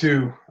G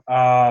too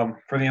for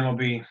the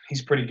MLB.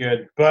 He's pretty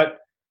good, but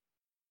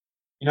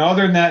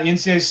other than that, the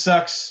NCAA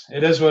sucks.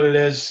 It is what it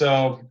is.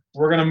 So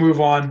we're gonna move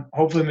on.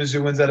 Hopefully,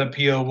 Mizzou wins that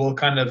appeal. We'll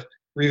kind of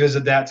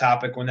revisit that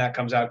topic when that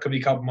comes out. Could be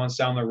a couple months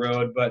down the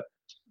road, but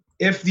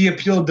if the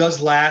appeal does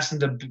last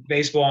into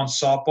baseball and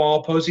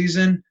softball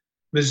postseason,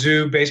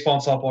 Mizzou baseball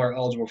and softball are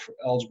eligible for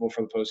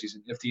the postseason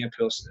if the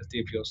appeal is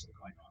still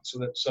going on.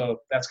 So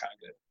that's kind of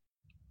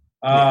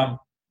good.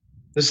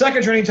 The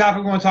second trending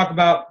topic we want to talk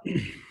about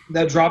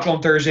that dropped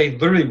on Thursday,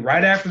 literally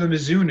right after the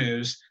Mizzou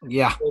news,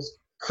 was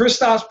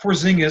Kristaps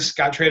Porzingis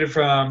got traded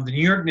from the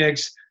New York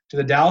Knicks to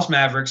the Dallas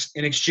Mavericks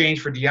in exchange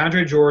for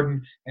DeAndre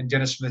Jordan and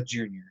Dennis Smith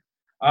Jr.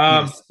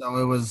 So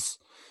it was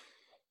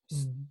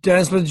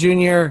Dennis Smith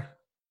Jr.,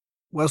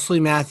 Wesley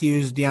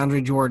Matthews,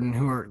 DeAndre Jordan,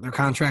 their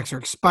contracts are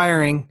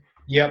expiring.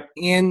 Yep.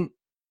 And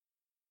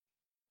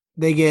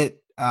they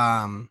get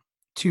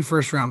 2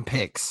 first-round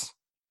picks.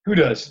 Who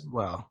does?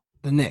 Well,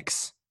 the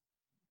Knicks.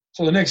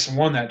 So the Knicks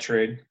won that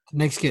trade. The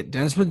Knicks get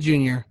Dennis Smith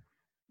Jr.,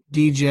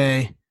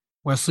 DJ,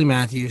 Wesley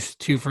Matthews,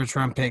 2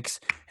 first-round picks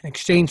in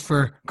exchange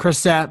for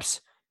Kristaps,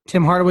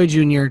 Tim Hardaway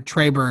Jr.,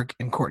 Trey Burke,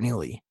 and Courtney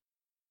Lee.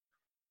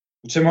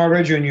 Tim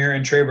Hardaway Jr.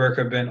 and Trey Burke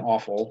have been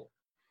awful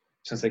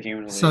since they came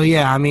in the league. So,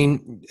 yeah, I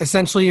mean,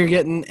 essentially you're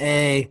getting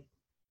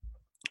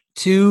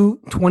two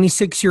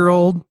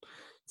 26-year-old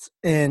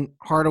and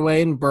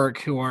Hardaway and Burke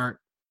who are,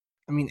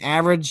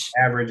 average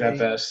at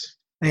best.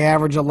 They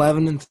average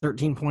 11 and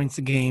 13 points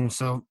a game.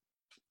 So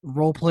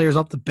role players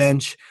off the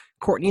bench.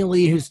 Courtney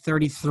Lee, who's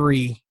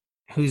 33,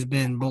 who's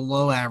been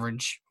below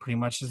average pretty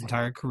much his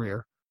entire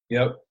career.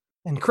 Yep.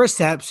 And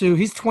Kristaps, who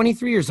he's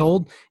 23 years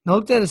old. And I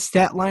looked at his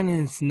stat line,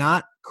 and it's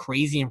not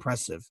crazy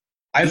impressive.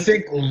 I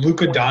think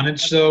Luka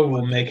Doncic, though,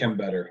 will make him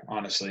better,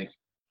 honestly.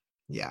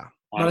 Yeah.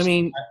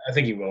 Honestly, But, I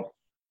think he will.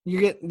 You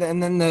get,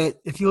 and then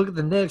if you look at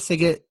the Knicks, they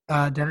get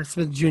Dennis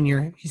Smith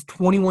Jr. He's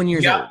 21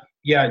 years old.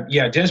 Yeah.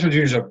 Dennis Smith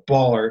Jr. is a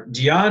baller.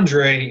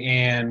 DeAndre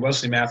and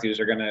Wesley Matthews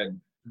are going to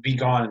be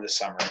gone in the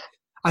summer.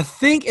 I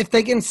think if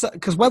they can,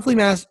 because Wesley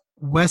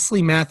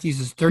Matthews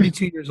is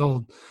 32 years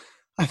old.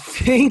 I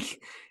think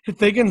if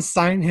they can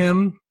sign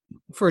him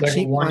for a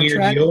cheap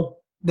contract, deal,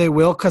 they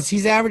will, because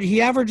he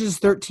averages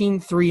 13,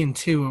 3, and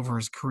 2 over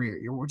his career,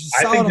 which is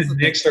solid. I think the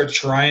Knicks are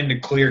trying to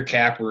clear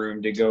cap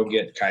room to go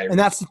get Kyrie. And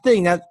that's the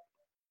thing, that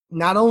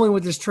not only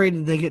with this trade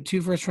did they get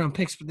 2 first-round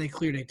picks, but they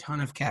cleared a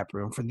ton of cap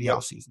room for the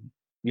offseason.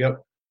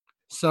 Yep.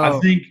 So I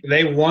think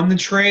they won the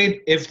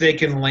trade if they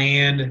can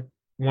land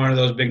one of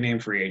those big-name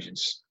free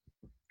agents.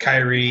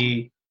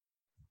 Kyrie,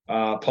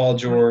 Paul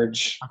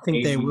George. I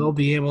think they will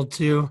be able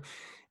to.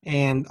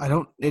 And I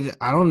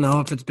don't know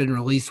if it's been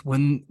released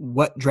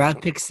what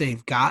draft picks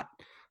they've got.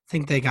 I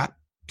think they got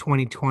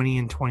 2020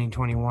 and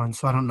 2021,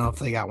 so I don't know if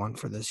they got one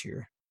for this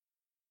year.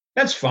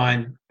 That's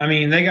fine.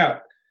 They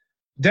got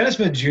Dennis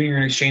Smith Jr.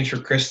 in exchange for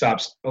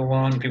Kristaps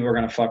alone. People are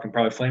going to fucking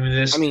probably flame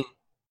this.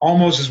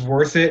 Almost is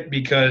worth it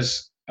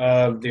because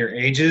of their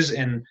ages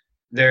and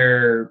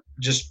their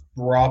just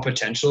raw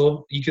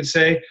potential, you could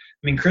say.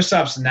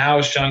 Kristaps now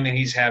is showing that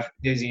he's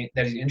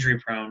injury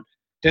prone.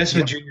 Dennis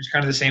Smith Jr. is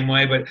kind of the same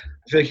way, but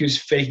I feel like he was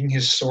faking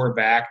his sore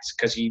back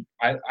because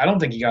I don't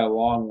think he got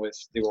along with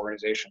the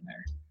organization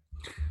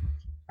there.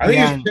 I think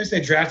it's because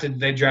they drafted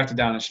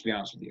Doncic, to be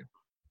honest with you.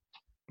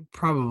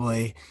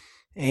 Probably.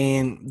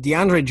 And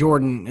DeAndre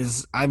Jordan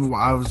I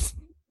was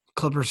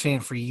Clippers fan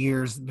for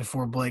years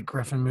before Blake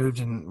Griffin moved,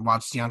 and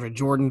watched DeAndre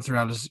Jordan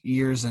throughout his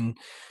years, and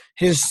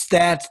his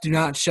stats do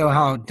not show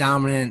how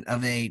dominant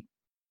of a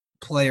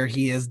player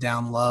he is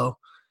down low.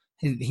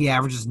 He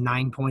averages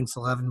 9 points,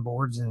 11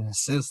 boards, and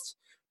assists.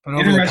 But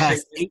over the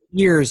past 8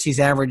 years, he's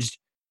averaged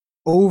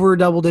over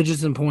double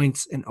digits in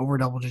points and over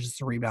double digits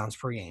in rebounds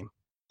per game.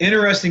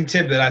 Interesting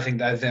tidbit. I think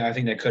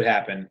that could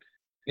happen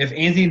if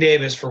Anthony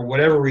Davis, for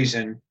whatever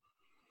reason,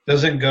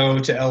 doesn't go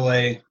to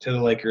LA to the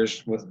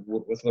Lakers with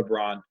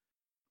LeBron.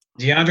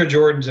 DeAndre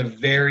Jordan's a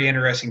very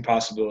interesting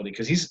possibility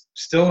because he's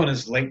still in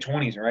his late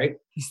 20s, right?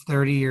 He's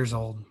 30 years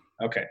old.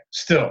 Okay,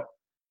 still.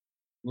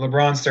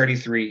 LeBron's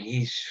 33.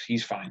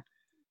 He's fine.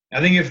 I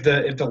think if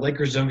the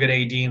Lakers don't get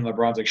AD and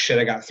LeBron's like, shit,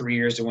 I got 3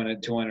 years to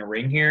win a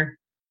ring here,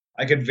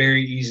 I could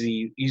very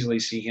easily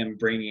see him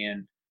bringing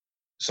in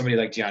somebody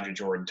like DeAndre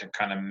Jordan to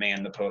kind of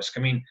man the post. I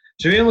mean,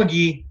 JaVale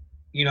McGee,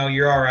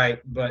 you're all right,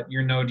 but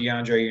you're no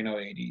DeAndre, you're no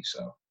AD.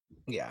 So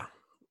yeah,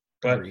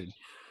 but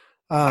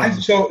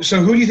so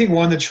who do you think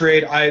won the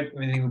trade? I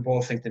think we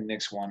both think the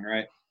Knicks won,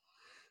 right?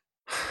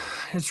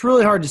 It's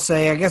really hard to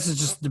say. I guess it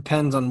just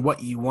depends on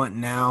what you want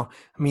now.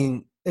 I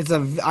mean,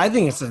 I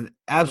think it's an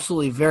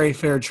absolutely very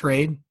fair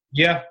trade.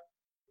 Yeah.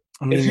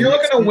 I mean, if you're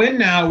looking to win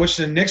now, which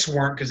the Knicks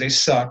weren't because they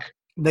suck.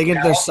 They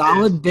get their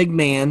solid big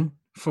man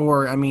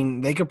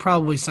they could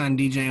probably sign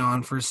DJ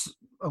on for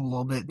a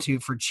little bit too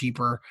for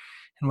cheaper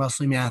and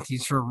Wesley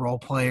Matthews for a role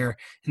player.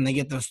 And they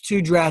get those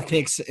 2 draft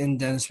picks in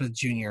Dennis Smith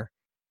Jr.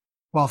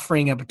 while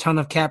freeing up a ton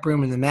of cap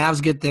room. And the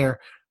Mavs get their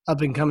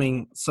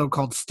up-and-coming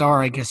so-called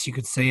star, I guess you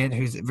could say it,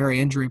 who's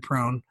very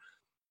injury-prone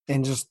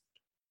and just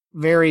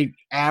very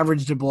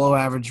average to below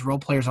average role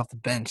players off the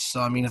bench.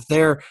 So, I mean, if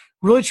they're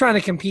really trying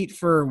to compete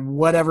for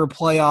whatever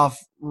playoff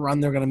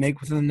run they're going to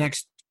make within the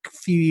next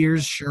few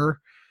years, sure.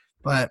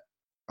 But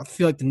I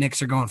feel like the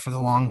Knicks are going for the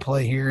long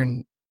play here,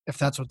 and if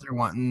that's what they're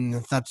wanting,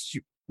 if that's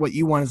what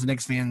you want as a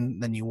Knicks fan,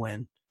 then you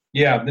win.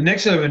 Yeah, the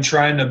Knicks have been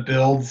trying to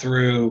build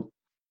through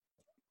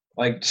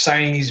like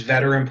signing these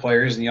veteran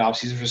players in the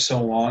offseason for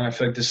so long. I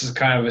feel like this is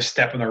kind of a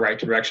step in the right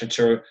direction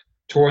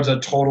towards a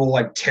total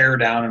like tear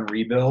down and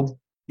rebuild.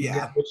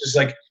 Yeah. Which is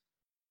like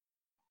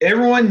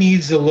everyone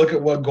needs to look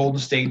at what Golden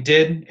State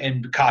did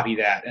and copy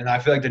that. And I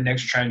feel like the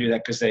Knicks are trying to do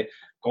that because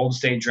Golden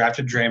State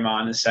drafted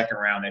Draymond in the second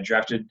round. They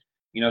drafted,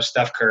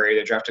 Steph Curry.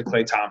 They drafted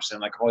Klay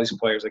Thompson, like all these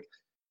players. Like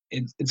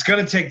it's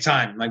going to take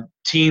time. Like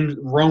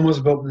Rome was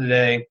built in a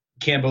day.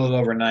 Can't build it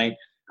overnight.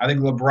 I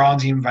think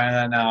LeBron's even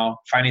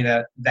finding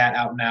that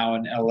out now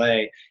in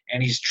LA,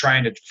 and he's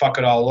trying to fuck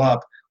it all up,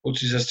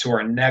 which is us to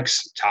our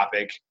next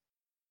topic,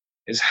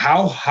 is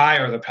how high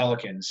are the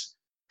Pelicans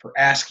for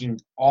asking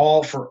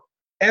for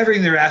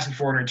everything they're asking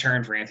for in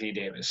return for Anthony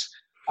Davis?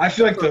 I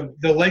feel like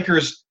the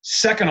Lakers'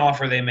 second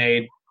offer they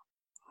made,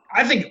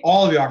 I think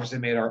all of the offers they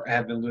made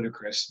have been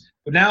ludicrous.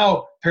 But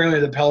now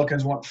apparently the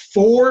Pelicans want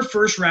 4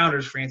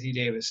 first-rounders for Anthony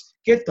Davis.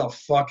 Get the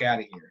fuck out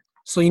of here.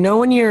 So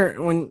when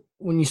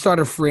you start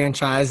a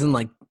franchise in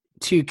like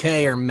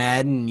 2K or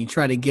Madden and you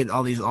try to get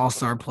all these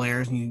all-star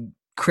players and you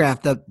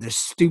craft up the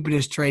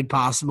stupidest trade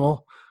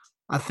possible,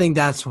 I think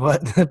that's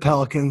what the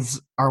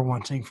Pelicans are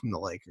wanting from the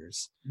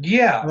Lakers.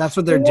 Yeah. That's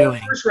what they're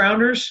doing.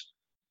 First-rounders?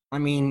 I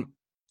mean,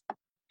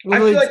 I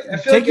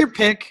feel like your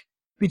pick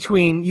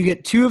between – you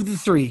get 2 of the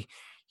 3.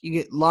 You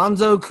get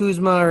Lonzo,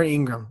 Kuzma, or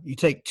Ingram. You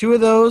take 2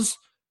 of those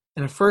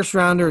and a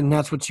first-rounder, and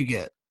that's what you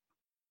get.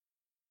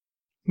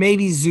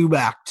 Maybe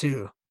Zubac,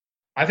 too.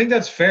 I think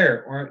that's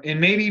fair. And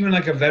maybe even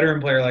like a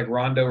veteran player like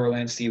Rondo or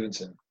Lance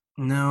Stevenson.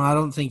 No, I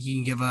don't think you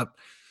can give up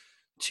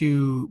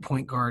 2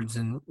 point guards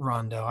in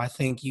Rondo. I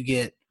think you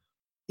get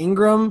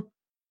Ingram,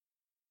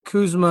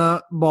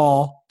 Kuzma,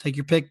 Ball. Take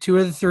your pick, 2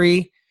 of the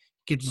 3.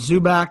 Get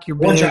Zubac, your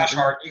big. Josh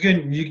Hart. You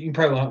can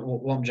probably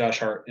lump Josh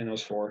Hart in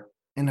those 4.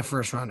 And a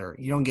first rounder.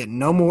 You don't get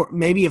no more.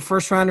 Maybe a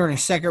first rounder and a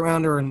second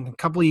rounder in a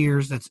couple of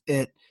years. That's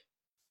it.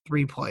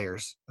 3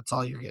 players. That's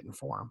all you're getting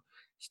for them.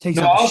 I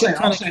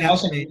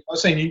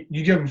was saying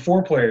you give them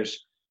 4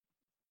 players.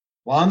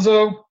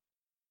 Lonzo,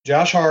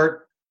 Josh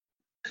Hart,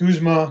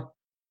 Kuzma,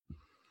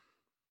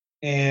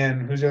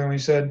 and who's the other one you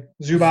said?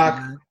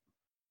 Zubac.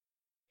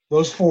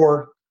 Those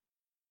 4.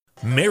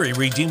 Mary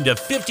redeemed a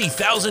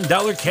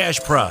 $50,000 cash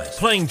prize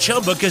playing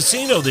Chumba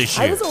Casino this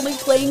year. I was only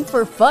playing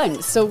for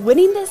fun, so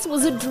winning this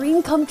was a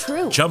dream come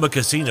true. Chumba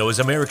Casino is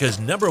America's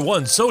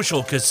 #1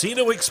 social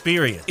casino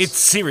experience. It's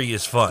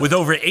serious fun. With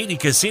over 80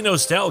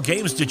 casino-style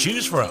games to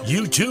choose from,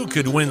 you too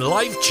could win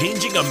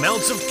life-changing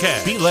amounts of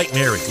cash. Be like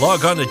Mary.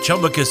 Log on to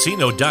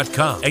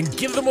ChumbaCasino.com and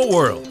give them a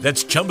whirl.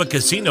 That's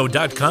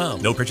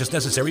ChumbaCasino.com. No purchase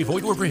necessary.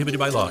 Void where prohibited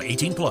by law.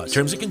 18+.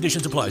 Terms and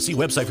conditions apply. See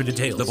website for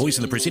details. The voice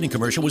in the preceding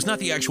commercial was not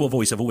the actual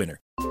voice of a winner.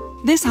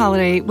 This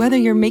holiday, whether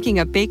you're making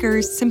a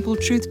Baker's Simple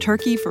Truth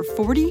turkey for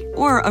 40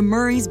 or a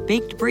Murray's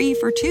Baked Brie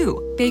for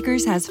 2,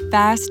 Baker's has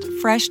fast,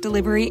 fresh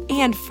delivery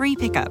and free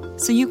pickup,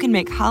 so you can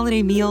make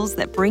holiday meals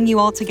that bring you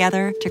all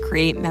together to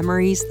create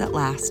memories that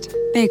last.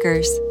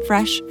 Baker's,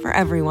 fresh for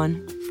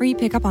everyone. Free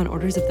pickup on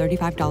orders of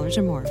 $35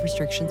 or more.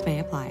 Restrictions may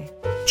apply.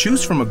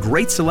 Choose from a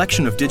great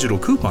selection of digital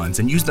coupons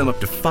and use them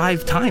up to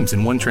 5 times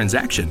in one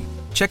transaction.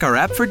 Check our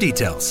app for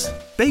details.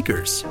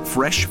 Baker's,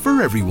 fresh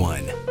for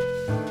everyone.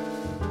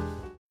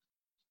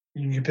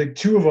 You pick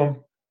 2 of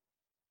them,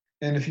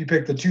 and if you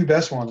pick the 2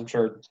 best ones, which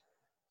are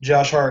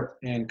Josh Hart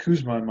and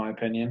Kuzma, in my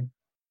opinion,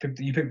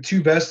 you pick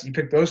 2 best. You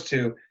pick those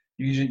 2.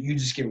 You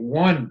just get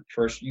 1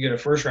 first. You get a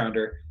first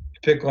rounder. You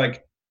pick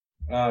like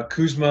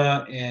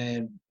Kuzma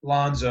and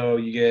Lonzo,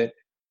 you get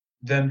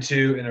them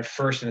 2 in a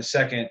first and a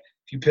second.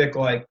 If you pick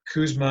like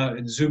Kuzma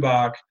and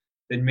Zubac,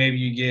 then maybe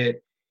you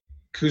get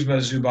Kuzma,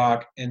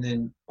 Zubac, and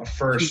then a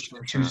first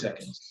and 2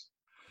 seconds.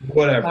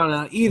 Whatever. I don't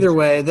know. Either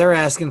way, they're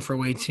asking for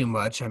way too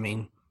much. I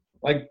mean,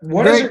 Like,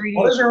 what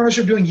is our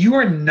ownership doing? You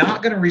are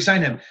not going to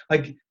re-sign him.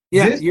 Like,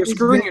 you're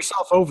screwing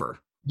yourself over.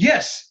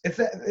 Yes,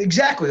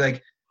 exactly.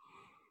 Like,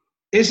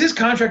 is his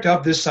contract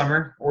up this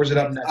summer, or is it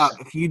up next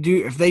summer?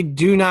 If they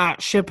do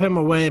not ship him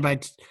away by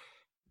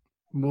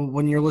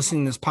when you're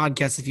listening to this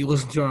podcast, if you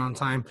listen to it on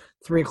time,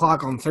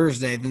 3:00 on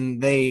Thursday, then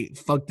they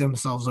fucked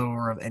themselves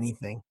over of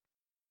anything.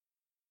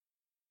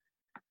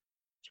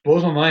 It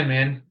blows my mind,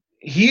 man.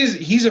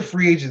 He's a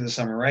free agent this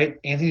summer, right?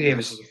 Anthony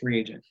Davis is a free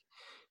agent.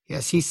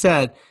 Yes, he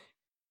said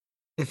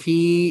if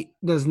he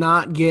does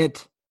not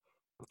get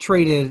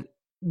traded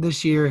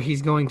this year,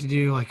 he's going to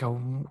do like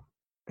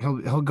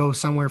he'll go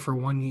somewhere for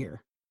 1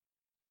 year.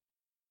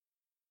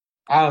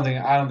 I don't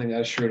think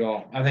that's true at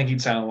all. I think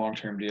he'd sign a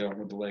long-term deal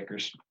with the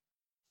Lakers.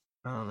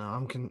 I don't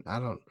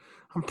know.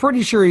 I'm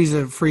pretty sure he's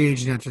a free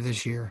agent after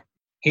this year.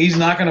 He's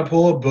not going to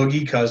pull a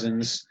Boogie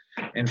Cousins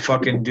and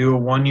fucking do a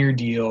 1-year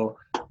deal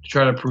to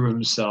try to prove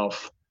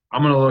himself.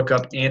 I'm going to look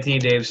up Anthony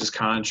Davis's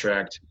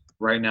contract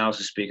right now as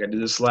we speak. I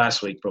did this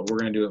last week, but we're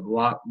going to do it a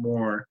lot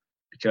more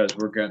because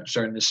we're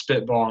starting to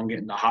spitball and get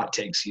into hot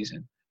take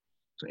season.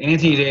 So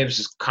Anthony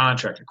Davis's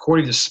contract,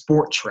 according to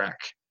Sport Track.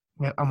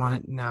 Yeah, I'm on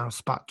it now.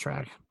 Spot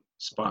Track,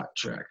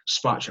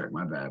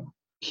 my bad.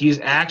 He's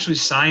actually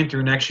signed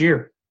through next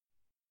year.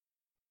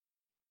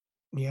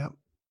 Yep.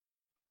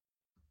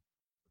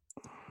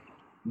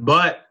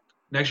 But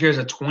next year is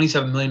a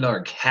 $27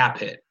 million cap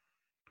hit.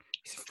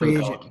 He's a free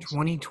agent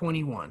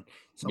 2021.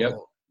 So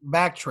we'll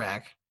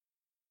backtrack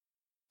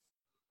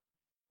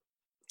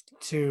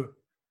to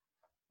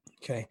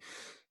 – okay.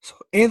 So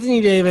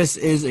Anthony Davis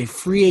is a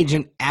free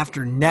agent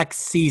after next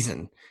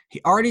season.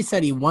 He already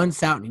said he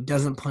wants out and he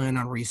doesn't plan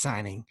on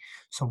re-signing.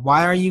 So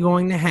why are you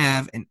going to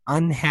have an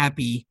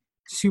unhappy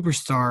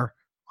superstar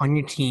on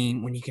your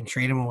team when you can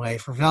trade him away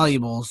for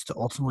valuables to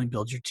ultimately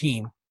build your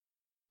team?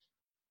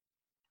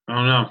 I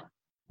don't know.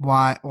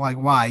 Why? Like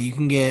why? You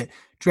can get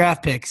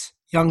draft picks,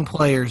 young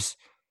players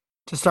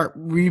to start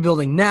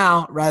rebuilding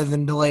now rather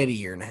than delay it a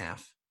year and a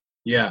half.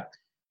 Yeah.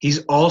 He's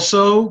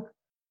also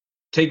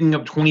taking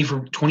up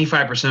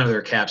 25% of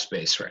their cap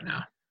space right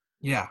now.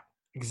 Yeah,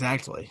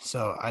 exactly.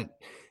 So it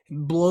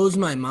blows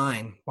my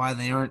mind why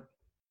they aren't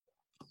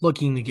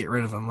looking to get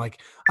rid of him.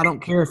 Like, I don't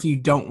care if you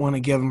don't want to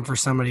give him for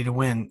somebody to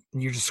win.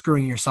 You're just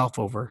screwing yourself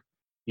over.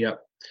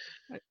 Yep.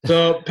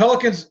 So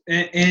Pelicans,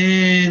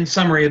 in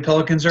summary, the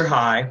Pelicans are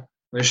high.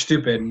 They're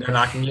stupid. They're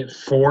not going to get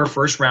 4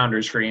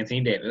 first-rounders for Anthony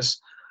Davis.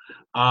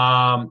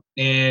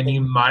 And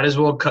you might as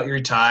well cut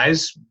your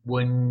ties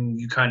when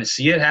you kind of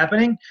see it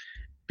happening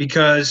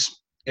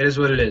because it is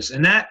what it is.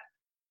 And that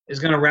is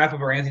going to wrap up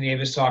our Anthony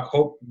Davis talk.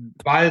 Hope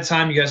by the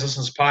time you guys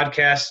listen to this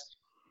podcast,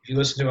 if you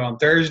listen to it on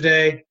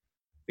Thursday,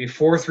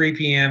 before 3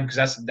 p.m.,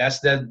 because that's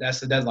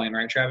the deadline,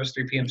 right, Travis?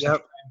 3 p.m. Central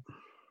Time.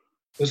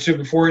 Let's do it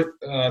before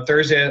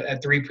Thursday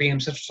at 3 p.m.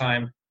 Central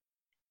Time.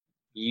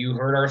 You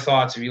heard our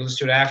thoughts. If you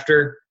listen to it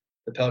after,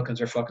 the Pelicans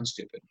are fucking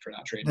stupid for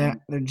not trading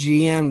him. The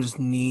GM just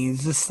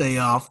needs to stay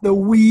off the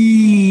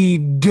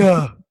weed.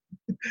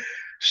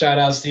 Shout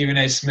out Stephen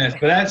A. Smith.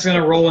 But that's going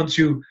to roll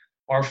into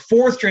our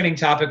 4th trending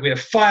topic. We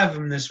have 5 of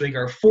them this week.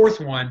 Our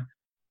 4th one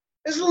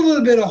is a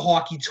little bit of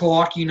hockey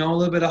talk, a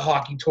little bit of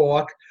hockey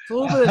talk. It's a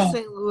little bit of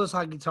St. Louis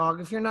hockey talk.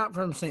 If you're not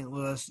from St.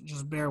 Louis,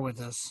 just bear with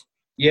us.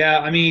 Yeah,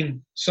 I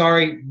mean,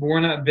 sorry,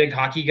 we're not big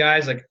hockey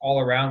guys. Like, all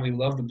around, we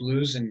love the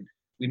Blues, and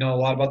we know a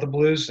lot about the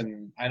Blues,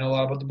 and I know a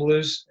lot about the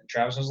Blues, and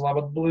Travis knows a lot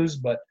about the Blues.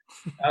 But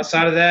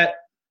outside of that,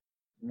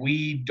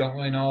 we don't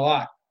really know a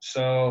lot.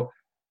 So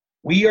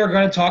we are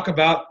going to talk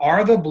about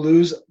are the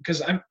Blues –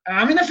 because I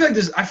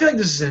feel like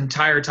this is an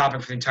entire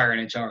topic for the entire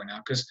NHL right now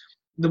because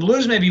the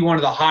Blues may be one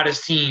of the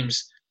hottest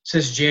teams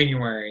since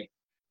January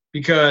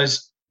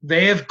because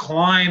they have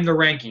climbed the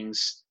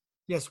rankings.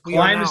 Yes,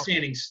 climbed the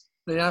standings.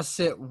 They now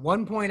sit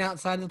 1 point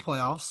outside of the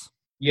playoffs.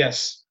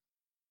 Yes.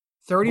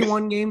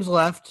 31 games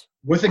left.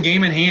 With a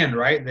game in hand,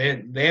 right?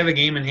 They have a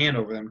game in hand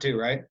over them too,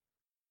 right?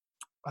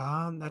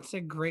 That's a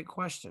great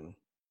question.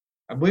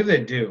 I believe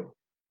they do.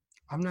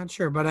 I'm not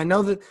sure, but I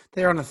know that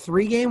they're on a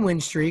 3-game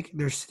win streak.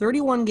 There's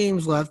 31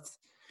 games left,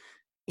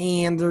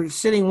 and they're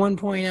sitting 1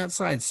 point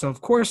outside. So, of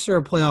course, they're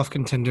a playoff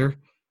contender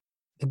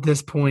at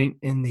this point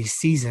in the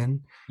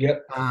season.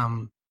 Yep.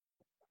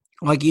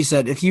 Like you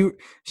said, if you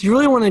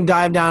really want to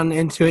dive down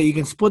into it, you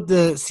can split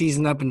the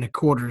season up into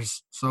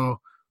quarters.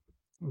 So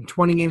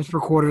 20 games per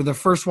quarter. The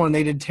first one,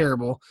 they did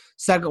terrible.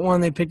 Second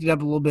one, they picked it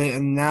up a little bit,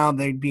 and now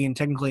they'd be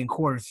technically in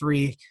quarter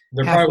 3.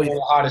 They're probably one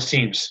of the hottest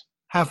teams.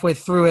 Halfway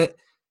through it.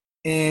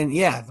 And,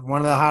 yeah,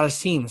 one of the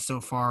hottest teams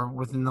so far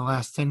within the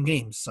last 10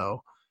 games.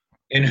 So,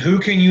 and who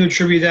can you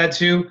attribute that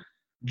to?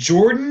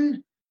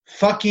 Jordan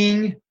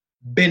fucking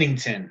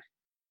Binnington.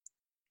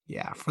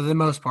 Yeah, for the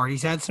most part.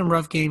 He's had some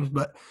rough games,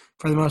 but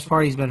for the most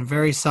part, he's been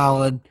very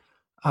solid.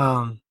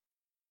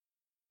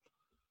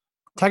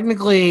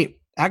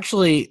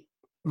 Actually,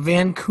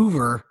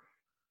 Vancouver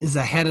is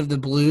ahead of the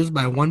Blues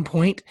by 1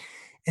 point,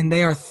 and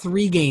they are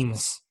 3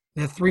 games.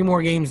 They have 3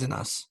 more games than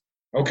us.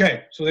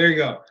 Okay, so there you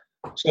go.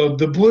 So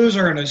the Blues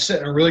are in a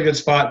really good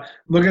spot.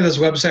 Look at this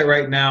website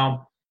right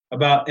now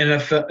about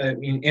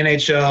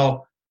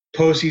NHL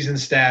postseason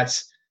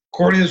stats.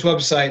 According to this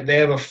website, they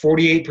have a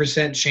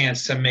 48%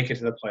 chance to make it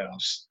to the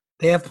playoffs.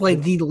 They have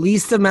played the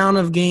least amount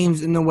of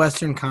games in the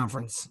Western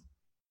Conference.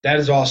 That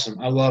is awesome.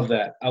 I love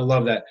that.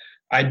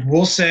 I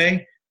will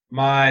say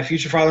my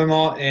future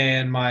father-in-law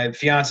and my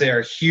fiance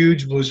are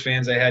huge Blues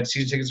fans. I had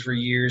season tickets for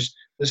years.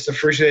 This is the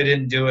first year they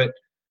didn't do it.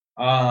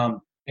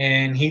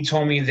 And he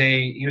told me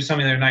he was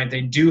telling me the other night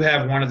they do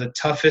have one of the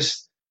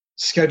toughest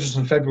schedules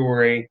in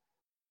February.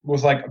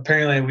 Was like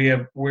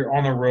apparently we're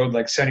on the road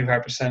like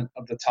 75%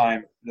 of the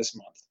time this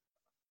month,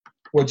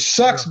 which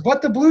sucks. Yeah.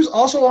 But the Blues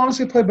also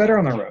honestly play better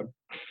on the road.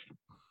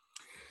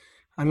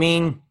 I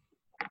mean,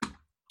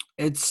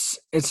 it's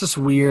just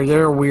weird.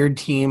 They're a weird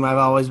team. I've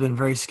always been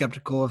very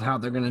skeptical of how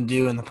they're going to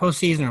do in the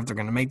postseason or if they're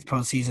going to make the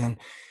postseason.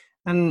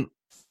 And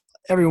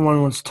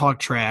everyone wants to talk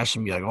trash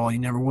and be like, "Oh, you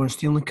never won a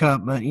Stanley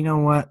Cup." But you know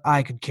what?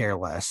 I could care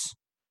less.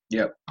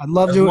 Yep. I'd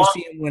love to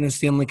see them win a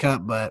Stanley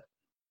Cup, but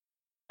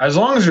as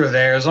long as they're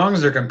there, as long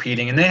as they're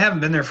competing, and they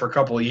haven't been there for a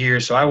couple of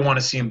years, so I want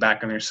to see them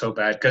back in there so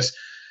bad. Because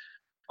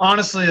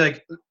honestly,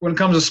 like when it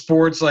comes to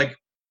sports, like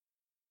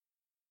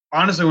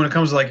honestly, when it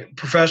comes to like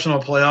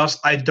professional playoffs,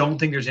 I don't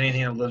think there's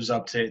anything that lives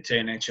up to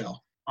NHL.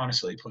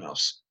 Honestly,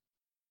 playoffs,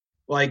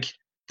 like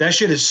that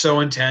shit is so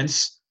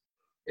intense.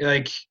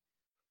 Like,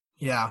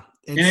 yeah,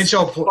 it's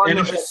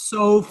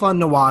so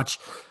fun to watch.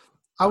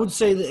 I would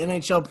say the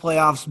NHL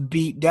playoffs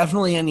beat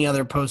definitely any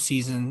other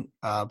postseason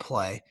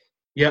play.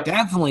 Yep.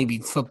 Definitely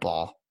beats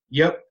football.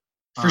 Yep.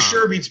 For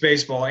sure beats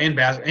baseball and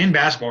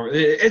basketball.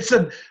 It's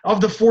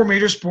of the four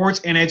major sports,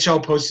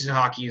 NHL postseason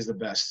hockey is the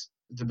best.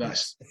 The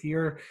best. If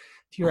you're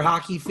a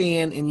hockey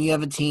fan and you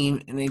have a team,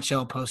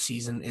 NHL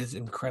postseason is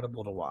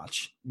incredible to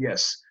watch.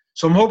 Yes.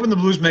 So I'm hoping the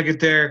Blues make it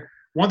there.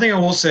 One thing I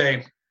will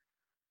say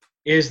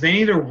is they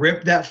need to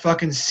rip that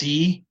fucking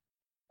C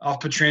off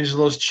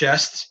Pietrangelo's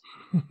chest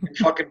and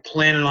fucking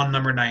plant it on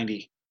number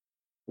 90.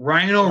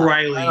 Ryan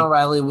O'Reilly. Ryan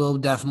O'Reilly will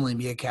definitely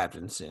be a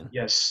captain soon.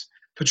 Yes.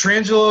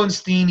 Pietrangelo and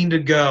Steen need to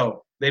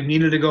go. They've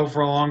needed to go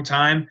for a long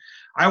time.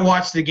 I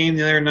watched the game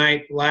the other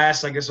night, I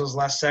guess it was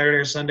last Saturday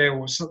or Sunday,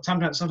 or sometime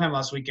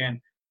last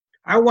weekend.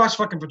 I watched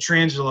fucking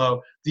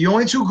Pietrangelo. The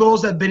only 2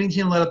 goals that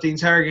Binnington let up the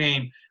entire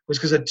game was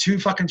because of 2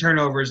 fucking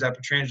turnovers that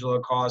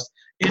Pietrangelo caused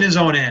in his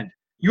own end.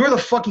 You're the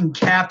fucking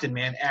captain,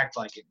 man. Act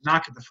like it.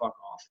 Knock it the fuck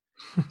off.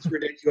 It's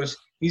ridiculous.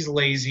 He's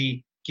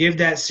lazy. Give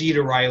that C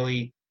to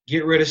Riley.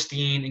 Get rid of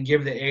Steen and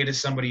give the A to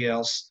somebody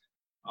else.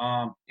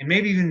 And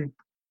maybe even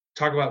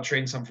talk about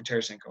trading some for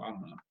Tarasenko. I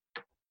don't know.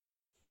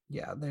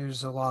 Yeah,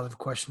 there's a lot of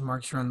question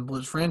marks around the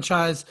Blues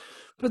franchise,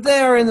 but they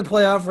are in the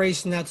playoff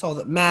race, and that's all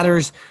that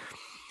matters.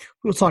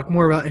 We'll talk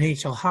more about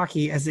NHL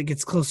hockey as it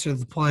gets closer to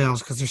the playoffs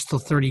because there's still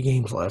 30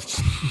 games left.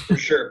 For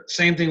sure.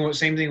 Same thing with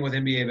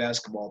NBA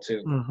basketball,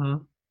 too. Mm-hmm.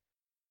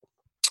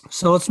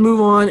 So let's move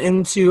on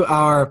into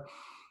our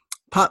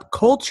pop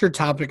culture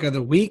topic of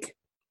the week.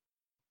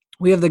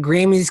 We have the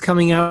Grammys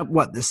coming up,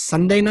 this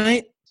Sunday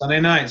night?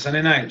 Sunday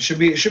night. Should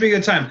be a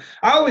good time.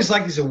 I always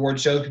like these award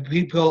shows.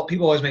 People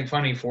always make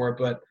fun of me for it,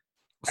 but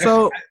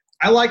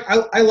I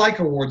like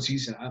award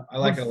season. I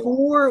like it.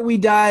 Before we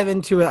dive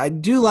into it, I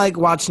do like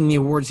watching the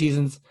award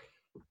seasons.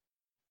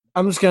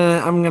 I'm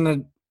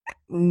gonna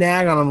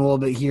nag on them a little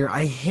bit here.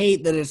 I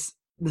hate that it's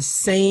the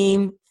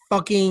same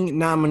fucking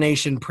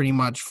nomination pretty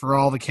much for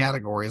all the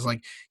categories.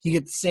 Like you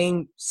get the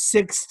same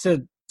 6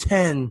 to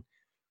 10.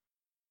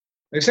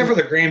 Except for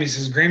the Grammys,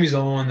 because Grammys are the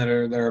only one that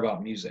are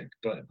about music.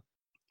 But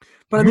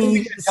I mean,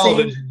 you get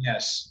television,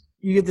 yes.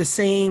 You get the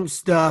same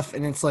stuff,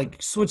 and it's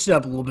like switch it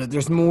up a little bit.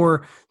 There's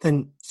more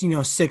than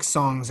 6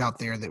 songs out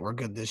there that were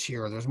good this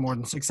year. Or there's more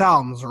than 6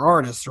 albums or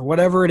artists or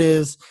whatever it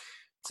is.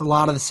 It's a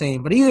lot of the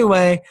same. But either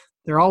way,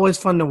 they're always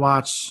fun to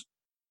watch.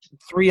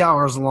 3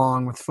 hours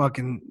long with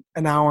fucking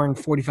an hour and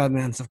 45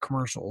 minutes of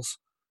commercials.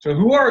 So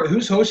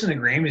who's hosting the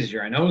Grammys this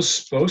year? I know it was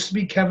supposed to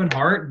be Kevin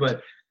Hart,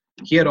 but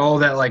he had all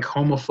that like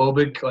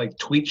homophobic like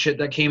tweet shit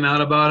that came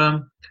out about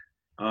him,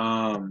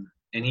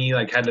 and he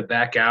like had to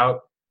back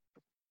out.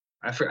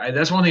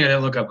 That's one thing I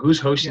didn't look up. Who's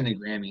hosting the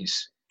Grammys?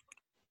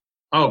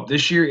 Oh,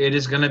 this year it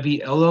is gonna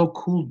be LL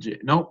Cool J.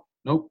 Nope.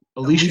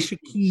 Alicia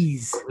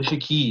Keys. Alicia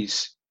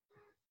Keys.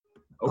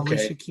 Okay.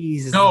 Alicia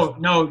Keys.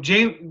 No.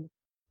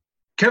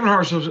 Kevin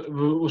Hart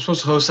was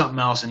supposed to host something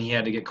else, and he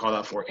had to get called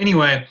out for it.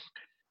 Anyway,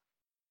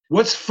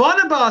 what's fun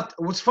about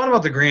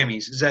the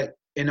Grammys is that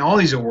in all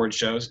these award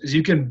shows is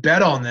you can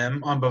bet on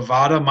them on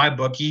Bovada,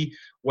 MyBookie,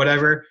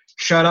 whatever.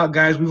 Shout out,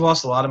 guys. We've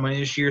lost a lot of money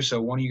this year,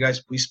 so one of you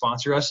guys please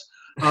sponsor us.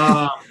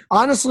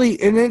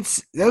 Honestly, and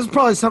that was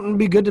probably something to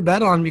be good to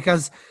bet on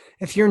because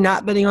if you're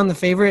not betting on the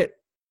favorite,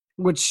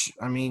 which,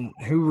 I mean,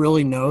 who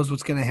really knows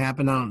what's going to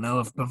happen? I don't know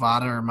if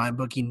Bovada or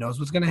MyBookie knows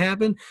what's going to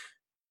happen.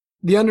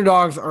 The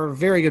underdogs are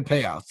very good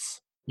payouts.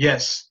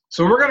 Yes.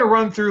 So we're going to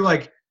run through,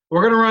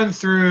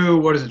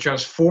 what is it,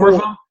 Travis? 4 of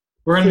them?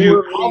 We're going to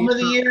do Album of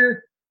the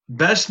Year,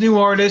 Best New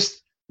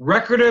Artist,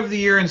 Record of the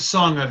Year, and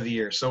Song of the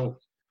Year. So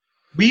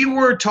we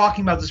were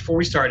talking about this before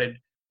we started.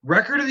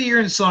 Record of the Year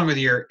and Song of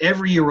the Year,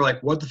 every year we're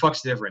like, what the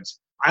fuck's the difference?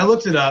 I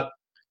looked it up,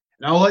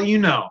 and I'll let you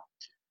know.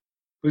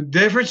 The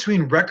difference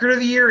between Record of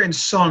the Year and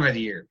Song of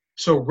the Year.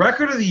 So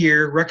record of the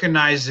year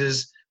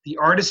recognizes the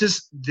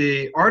artist's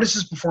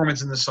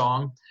performance in the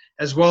song,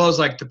 as well as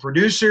like the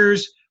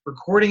producers,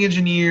 recording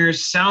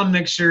engineers, sound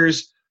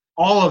mixers,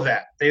 all of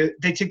that.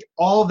 They take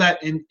all of that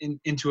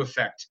into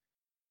effect.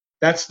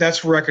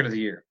 That's record of the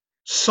year.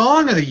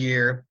 Song of the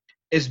year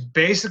is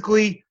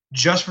basically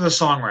just for the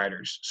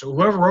songwriters. So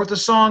whoever wrote the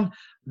song,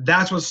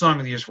 that's what song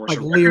of the year is for. Like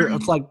so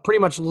it's like pretty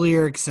much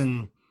lyrics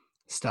and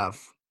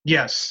stuff.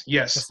 Yes.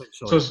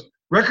 So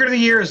record of the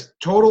year is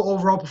total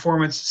overall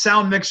performance,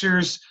 sound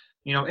mixers,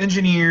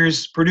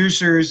 engineers,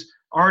 producers,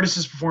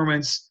 artists'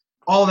 performance,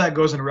 all that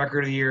goes into record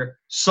of the year.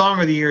 Song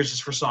of the year is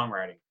just for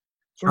songwriting.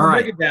 So we'll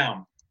break it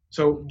down.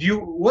 So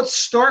let's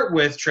start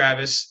with,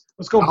 Travis,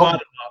 let's go bottom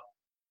up.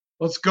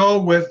 Let's go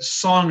with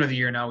song of the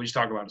year now. We just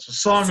talked about it. So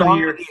song of the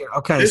year.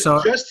 Okay, this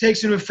just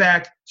takes into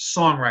effect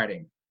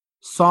songwriting.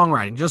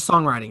 Just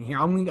songwriting. Here,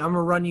 I'm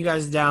gonna run you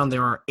guys down.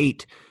 There are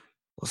 8.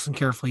 Listen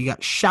carefully. You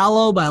got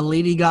 "Shallow" by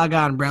Lady Gaga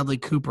and Bradley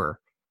Cooper.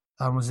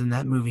 Was in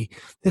that movie.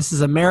 "This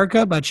Is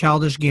America" by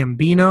Childish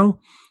Gambino.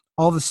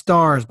 "All the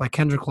Stars" by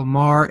Kendrick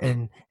Lamar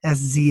and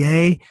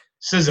SZA.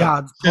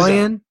 God's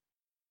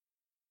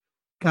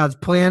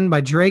Plan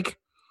by Drake.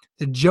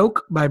 "The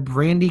Joke" by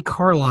Brandy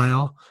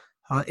Carlisle.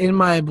 "In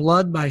My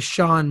Blood" by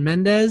Shawn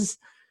Mendes.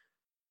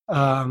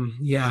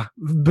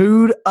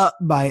 "Booed Up"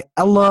 by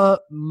Ella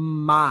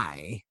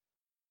Mai.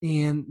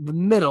 And "The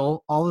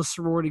Middle," all the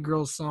sorority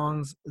girls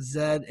songs,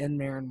 Zedd and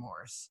Maren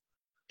Morris.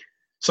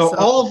 So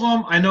all of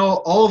them, I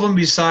know all of them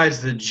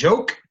besides "The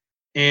Joke"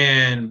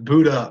 and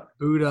 "Booed Up."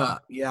 Booed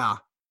Up, yeah.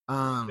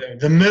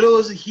 The Middle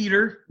is a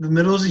heater.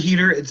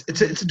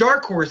 It's a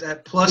dark horse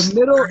at plus. The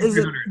Middle is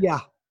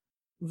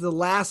the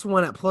last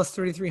one at plus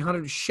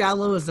 3,300.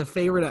 "Shallow" is the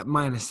favorite at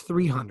minus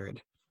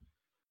 300.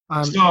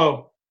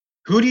 So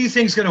who do you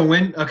think's gonna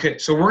win? Okay,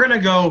 so we're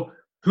gonna go.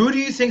 Who do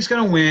you think's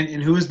gonna win,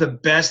 and who is the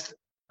best?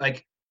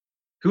 Like,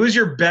 who is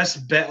your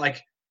best bet?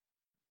 Like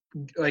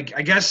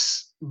I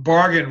guess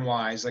bargain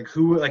wise, like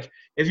who? Like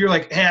if you're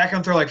like, hey, I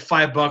can throw like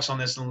 $5 on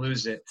this and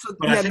lose it. So,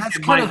 that's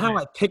kind of how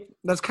I picked.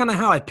 That's kind of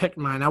how I picked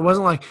mine. I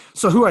wasn't like,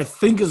 so who I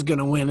think is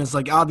gonna win is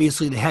like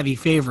obviously the heavy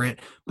favorite,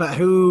 but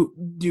who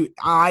do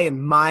I in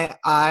my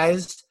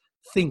eyes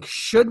think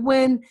should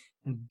win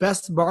and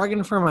best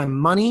bargain for my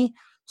money?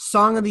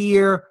 Song of the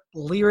year,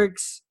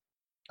 lyrics.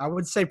 I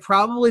would say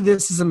probably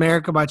 "This Is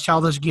America" by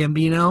Childish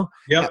Gambino.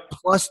 Yep. At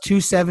plus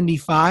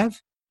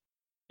 275.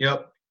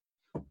 Yep.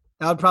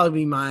 That would probably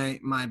be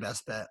my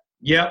best bet.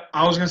 Yep.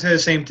 I was gonna say the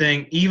same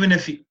thing. Even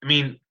if I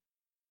don't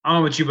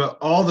know about you, but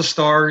 "All the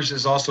Stars"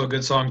 is also a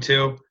good song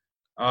too.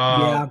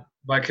 By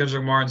Kendrick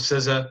Lamar and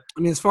SZA.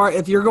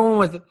 If you're going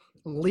with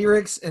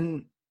lyrics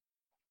and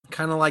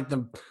kind of like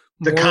the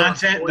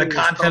content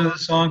of the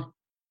song,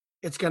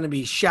 it's gonna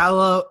be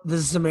 "Shallow,"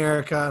 "This Is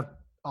America,"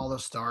 "All the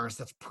Stars."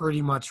 That's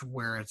pretty much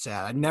where it's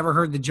at. I never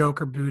heard "The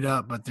Joker" "Booed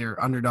Up," but they're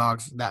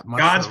underdogs that much.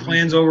 God's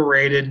Plan's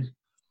overrated.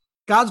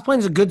 God's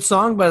Plan's a good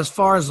song, but as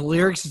far as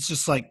lyrics, it's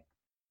just like,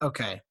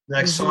 okay.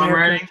 Like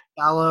songwriting?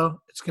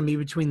 "Shallow," it's going to be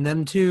between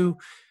them two.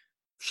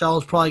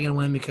 "Shallow's" probably going to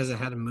win because it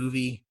had a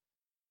movie.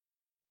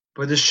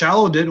 But the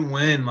 "Shallow" didn't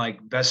win, like,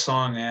 best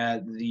song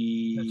at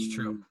the – That's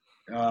true.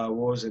 What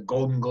was it?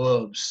 Golden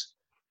Globes.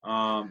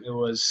 It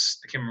was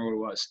 – I can't remember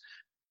what it was.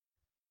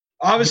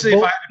 Obviously,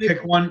 if I had to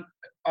pick one,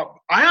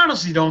 I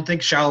honestly don't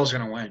think "Shallow's"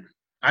 going to win.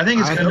 I think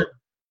it's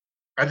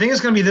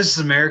going to be "This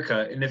Is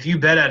America," and if you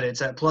bet at it,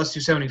 it's at plus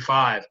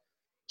 275.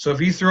 So if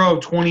you throw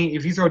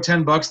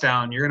 $10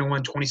 down, you're going to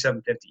win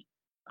 $27.50.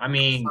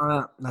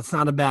 That's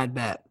not a bad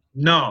bet.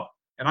 No,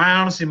 and I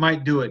honestly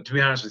might do it, to be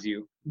honest with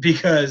you,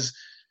 because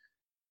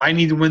I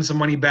need to win some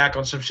money back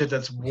on some shit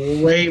that's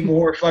way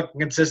more fucking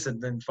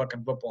consistent than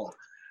fucking football.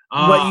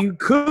 What you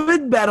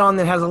could bet on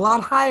that has a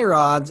lot higher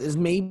odds is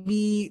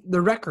maybe the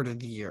record of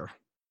the year.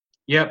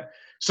 Yep.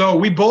 So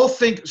we both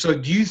think. So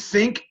do you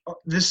think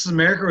 "This Is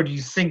America" or do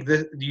you think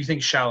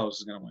 "Shallows"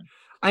 is going to win?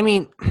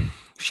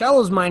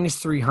 "Shallow's" minus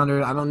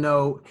 300. I don't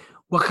know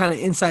what kind of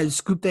inside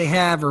scoop they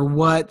have or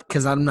what,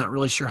 because I'm not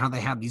really sure how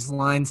they have these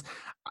lines.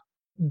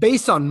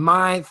 Based on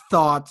my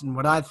thoughts and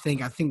what I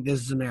think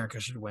 "This Is America"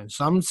 should win.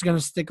 So I'm just going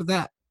to stick with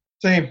that.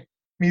 Same.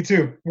 Me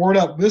too. Word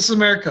up. "This Is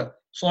America."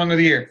 Song of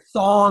the year.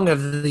 Song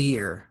of the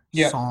year.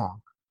 Yeah.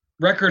 Song.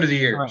 Record of the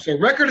year. Right. So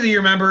record of the year,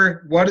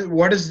 remember, what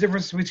is the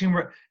difference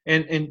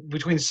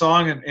between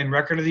song and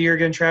record of the year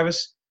again,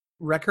 Travis?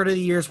 Record of the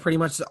year is pretty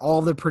much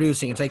all the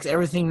producing. It takes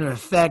everything into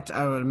effect.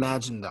 I would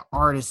imagine the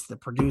artist, the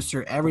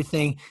producer,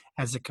 everything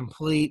as a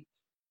complete,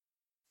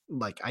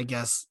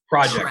 project.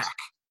 Track.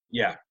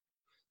 Yeah.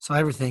 So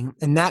everything.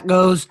 And that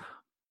goes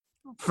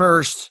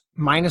first,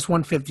 minus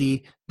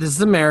 150. "This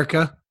Is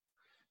America."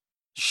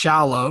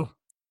 "Shallow."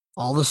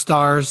 "All the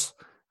Stars."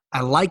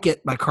 "I Like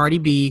It" by Cardi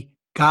B.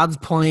 "God's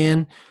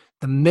Plan."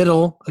 "The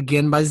Middle,"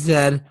 again by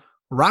Zedd.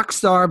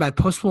 "Rockstar" by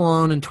Post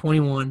Malone and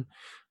 21.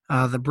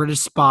 "The British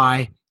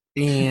Spy."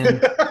 And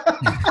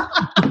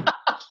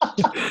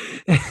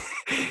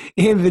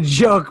and "The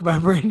Joke" by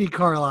Brandy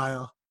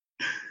Carlisle.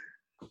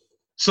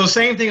 So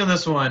same thing on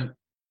this one.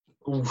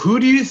 Who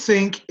do you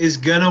think is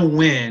going to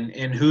win,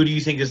 and who do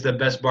you think is the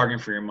best bargain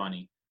for your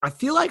money? I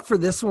feel like for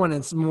this one,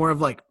 it's more of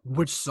like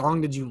which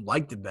song did you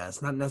like the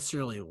best, not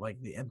necessarily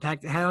like the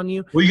impact it had on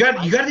you. Well, you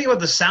got to think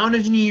about the sound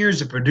engineers,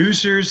 the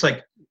producers,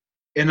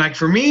 and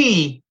for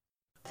me.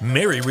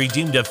 Mary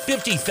redeemed a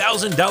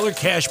 $50,000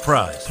 cash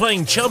prize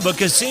playing Chumba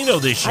Casino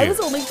this year. I was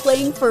only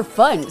playing for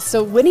fun,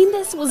 so winning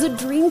this was a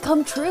dream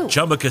come true.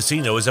 Chumba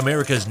Casino is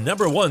America's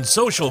 #1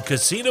 social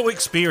casino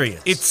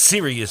experience. It's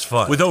serious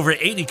fun. With over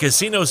 80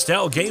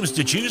 casino-style games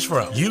to choose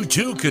from, you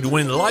too could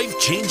win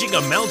life-changing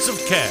amounts of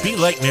cash. Be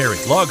like Mary.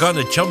 Log on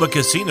to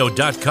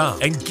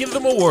ChumbaCasino.com and give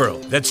them a whirl.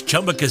 That's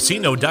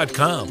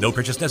ChumbaCasino.com. No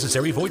purchase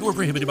necessary. Void where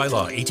prohibited by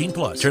law.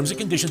 18+. Terms and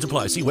conditions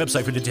apply. See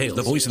website for details.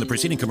 The voice in the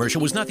preceding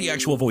commercial was not the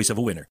actual voice of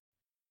a winner.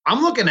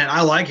 I'm looking at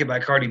I Like It by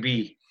Cardi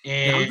B.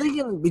 And I'm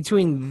thinking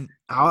between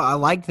I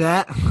like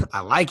that.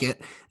 I like it.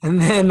 And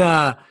then,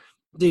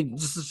 dude,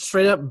 just a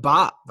straight up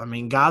bop. I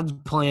mean, God's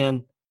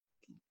Plan,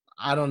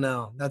 I don't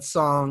know. That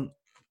song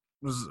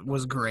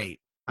was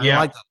great. I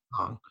like that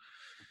song.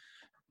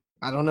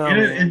 I don't know.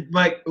 And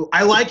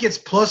I Like It's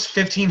plus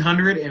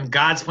 1,500 and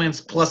God's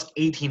Plan's plus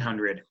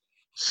 1,800.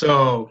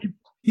 So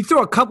you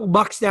throw a couple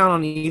bucks down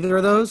on either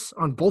of those,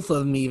 on both of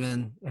them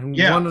even, and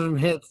one of them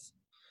hits.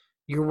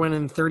 You're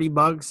winning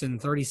 $30 and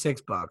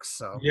 $36.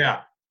 So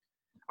yeah,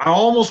 I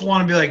almost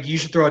want to be like, you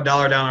should throw $1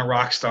 down on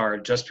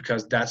Rockstar just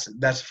because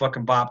that's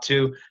fucking bop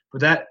too. But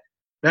that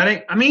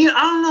ain't. I mean,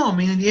 I don't know. I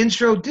mean, the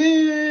intro, and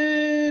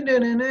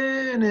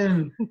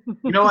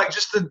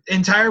just the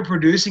entire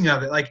producing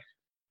of it,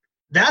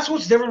 that's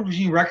what's different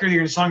between record year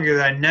and song year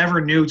that I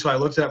never knew till I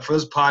looked it up for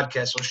this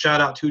podcast. So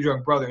shout out Two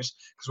Drunk Brothers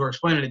because we're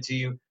explaining it to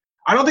you.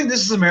 I don't think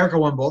This Is America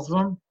won both of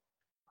them.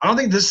 I don't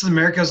think This Is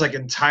America's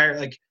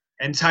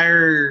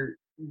entire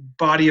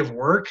body of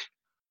work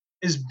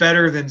is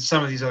better than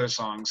some of these other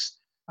songs.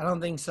 I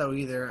don't think so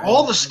either.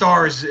 All the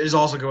Stars is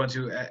also going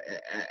to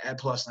at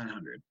plus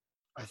 900.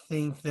 I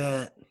think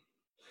that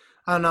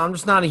I don't know. I'm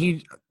just not a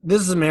huge.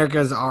 This Is America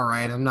is all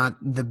right. I'm not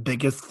the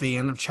biggest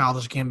fan of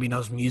Childish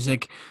Gambino's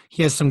music.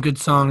 He has some good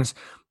songs.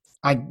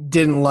 I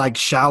didn't like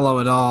Shallow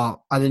at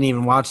all. I didn't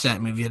even watch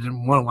that movie. I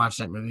didn't want to watch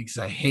that movie because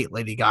I hate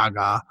Lady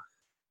Gaga.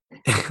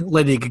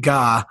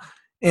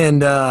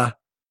 And I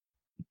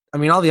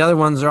mean, all the other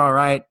ones are all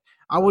right.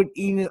 I would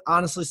even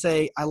honestly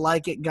say I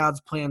Like It,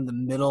 God's Plan, the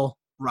middle,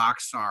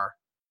 Rockstar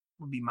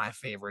would be my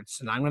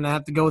favorites. And I'm going to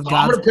have to go with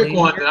God's Plan. I'm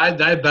going to pick one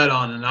that I bet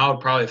on, and I would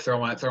probably throw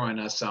my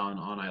nuts on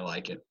I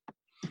Like It.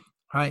 All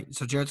right,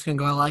 so Jared's going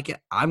to go I Like It.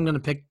 I'm going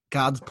to pick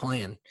God's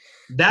Plan.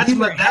 That's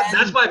my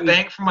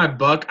bang for my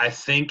buck. I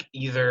think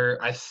I'm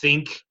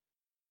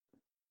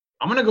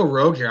going to go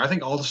rogue here. I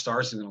think All the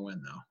Stars are going to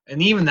win, though.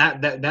 And even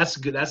that's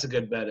good. That's a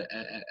good bet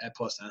at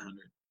plus 900.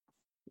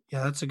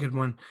 Yeah, that's a good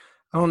one.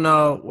 I don't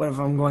know what if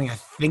I'm going I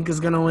think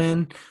is going to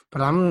win,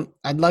 but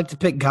I'd like to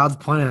pick God's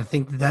Plan. I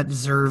think that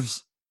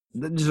deserves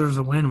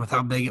a win with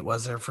how big it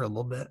was there for a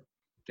little bit.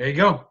 There you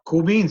go.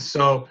 Cool beans.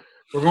 So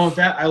we're going with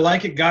that. I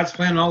Like It, God's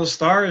Plan, and All the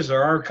Stars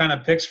are our kind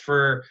of picks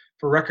for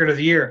record of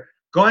the year.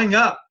 Going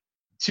up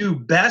to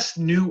Best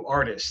New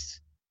Artist.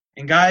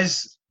 And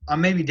guys,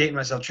 I'm maybe dating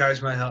myself.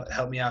 Travis might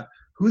help me out.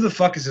 Who the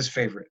fuck is this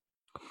favorite?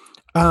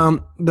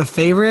 The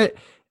favorite,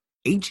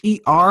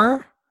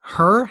 H.E.R.,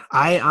 her.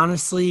 I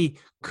honestly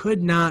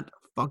could not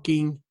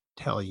fucking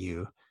tell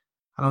you.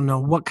 I don't know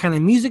what kind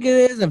of music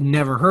it is. I've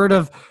never heard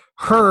of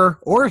her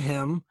or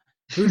him.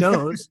 Who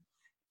knows?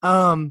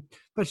 But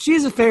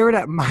she's a favorite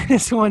at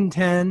minus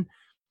 110.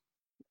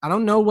 I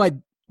don't know why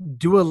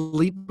Dua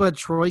Lipa,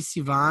 Troye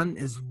Sivan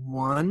is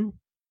one.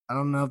 I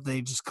don't know if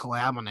they just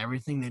collab on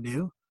everything they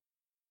do.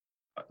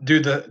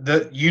 Dude,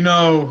 you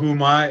know who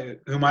my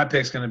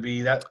pick's gonna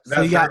be.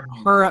 So you got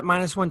her at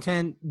minus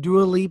 110,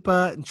 Dua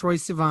Lipa and Troye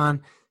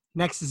Sivan.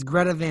 Next is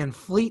Greta Van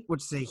Fleet,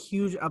 which is a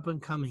huge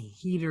up-and-coming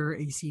heater,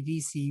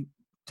 AC/DC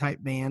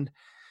type band.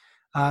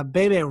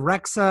 Bebe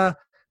Rexha,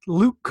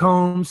 Luke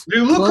Combs.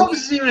 Dude, Luke Combs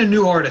isn't even a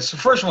new artist. So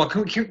first of all,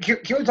 can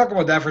we talk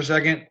about that for a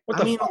second?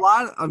 Bebe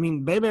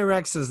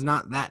Rexha is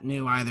not that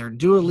new either.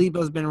 Dua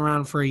Lipa's been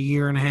around for a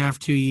year and a half,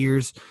 2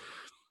 years.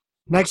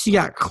 Next, you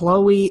got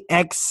Chloe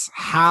X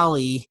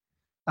Halle,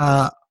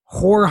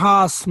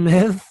 Jorja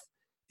Smith,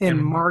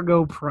 and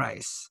Margot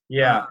Price.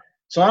 Yeah.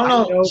 So I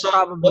don't know.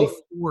 Probably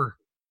four.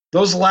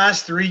 Those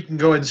last three can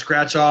go ahead and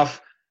scratch off.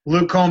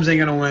 Luke Combs ain't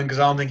gonna win because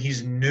I don't think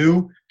he's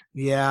new.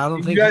 Yeah, I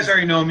don't think you guys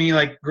already know me.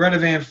 Like Greta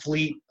Van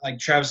Fleet, like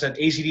Travis said,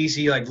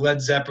 AC/DC, like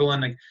Led Zeppelin.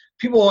 Like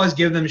people always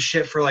give them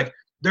shit for like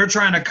they're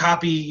trying to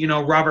copy,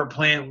 Robert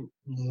Plant,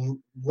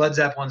 Led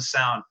Zeppelin's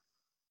sound.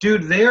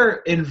 Dude, they are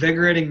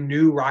invigorating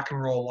new rock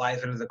and roll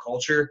life into the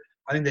culture.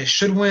 I think they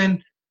should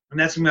win, and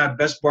that's gonna be my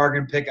best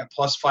bargain pick at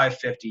plus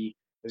 550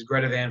 is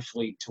Greta Van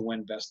Fleet to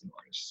win Best New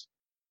Artist.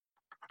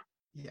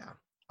 Yeah.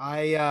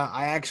 I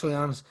actually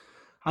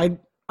I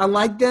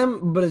like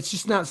them, but it's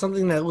just not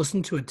something that I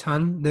listen to a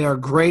ton. They are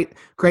great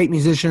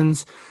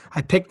musicians.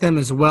 I picked them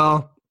as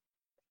well.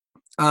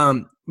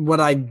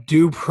 What I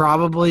do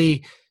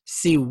probably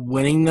see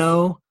winning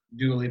though,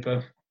 Dua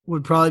Lipa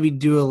would probably be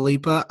Dua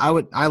Lipa.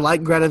 I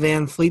like Greta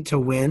Van Fleet to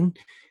win,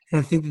 and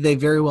I think that they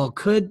very well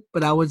could,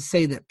 but I would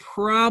say that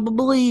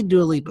probably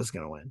Dua Lipa's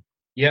going to win.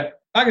 Yep.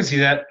 I can see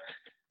that.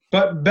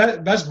 But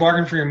best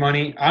bargain for your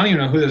money. I don't even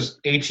know who this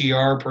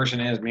HER person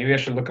is. Maybe I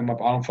should look him up.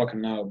 I don't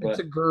fucking know. But It's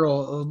a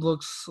girl. It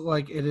looks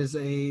like it is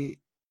a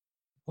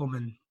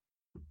woman.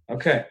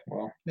 okay,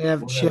 well,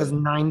 She has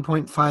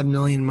 9.5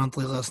 million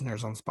monthly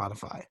listeners on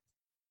Spotify.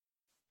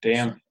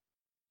 Damn.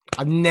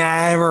 I've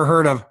never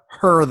heard of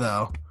her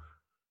though.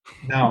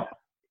 No.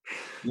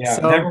 Yeah,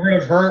 never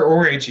heard of her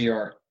or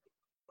HER.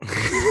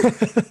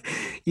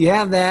 You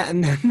have that,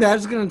 and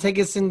that's going to take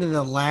us into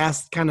the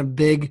last kind of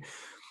big.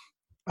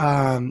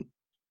 I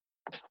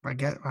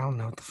don't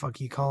know what the fuck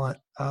you call it.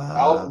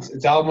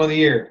 It's album of the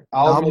year.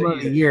 Album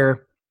of the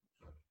year.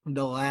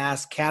 The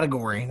last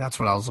category. That's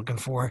what I was looking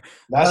for.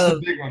 That's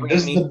the big one.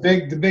 This is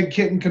the big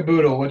kit and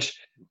caboodle, which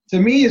to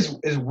me is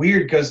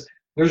weird because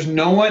there's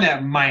no one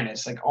at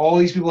minus. Like all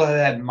these people have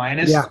had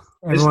minus. Yeah,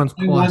 everyone's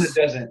plus. One that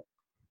doesn't.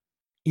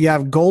 You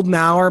have Golden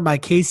Hour by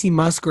Casey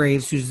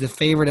Musgraves, who's the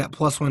favorite at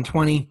plus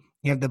 120.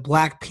 You have the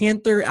Black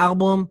Panther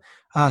album,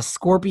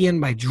 Scorpion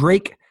by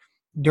Drake,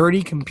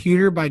 Dirty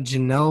Computer by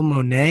Janelle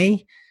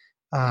Monáe,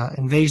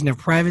 Invasion of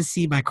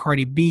Privacy by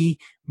Cardi B,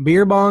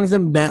 Beer Bongs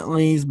and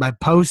Bentleys by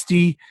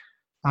Posty,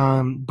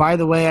 By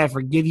the Way, I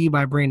Forgive You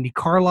by Brandi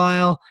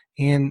Carlile,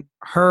 and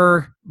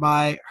Her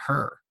by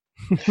Her.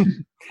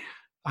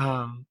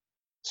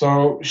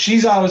 So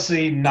she's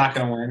obviously not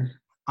going to win.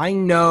 I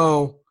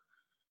know.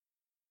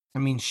 I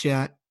mean,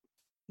 shit.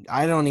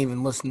 I don't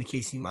even listen to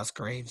Casey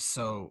Musgraves,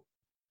 so.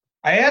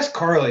 I asked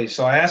Carly,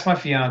 so I asked my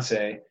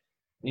fiance,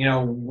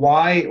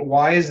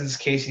 why is this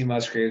Casey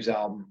Musgraves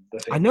album the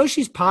favorite? I know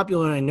she's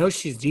popular and I know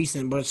she's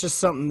decent, but it's just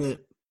something that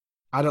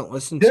I don't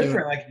listen Different.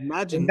 to. Like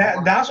imagine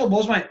that's what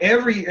blows my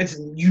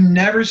you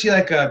never see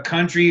like a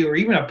country or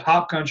even a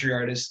pop country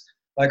artist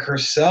like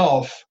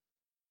herself,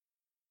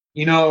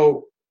 be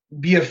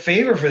a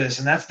favor for this,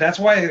 and that's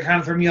why it kind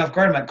of threw me off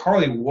guard. I'm like,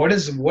 Carly, what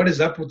is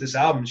up with this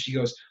album? She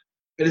goes,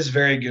 it is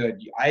very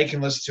good. I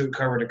can listen to it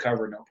cover to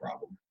cover, no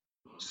problem.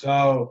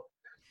 So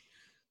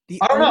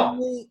I don't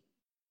know.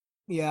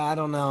 Yeah, I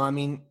don't know. I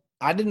mean,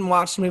 I didn't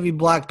watch the movie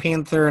Black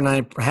Panther, and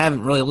I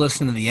haven't really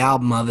listened to the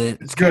album of it.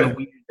 It's good.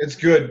 It's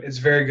good. It's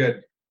very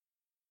good.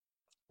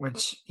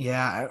 Which,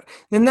 yeah.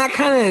 And that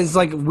kind of is,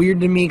 like,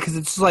 weird to me because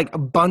it's like a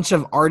bunch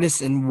of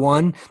artists in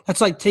one. That's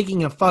like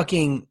taking a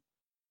fucking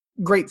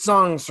great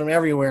songs from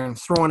everywhere and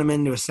throwing them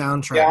into a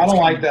soundtrack. Yeah, I don't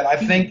like that. I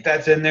think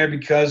that's in there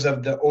because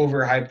of the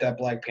overhype that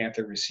Black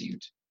Panther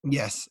received.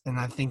 Yes, and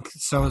I think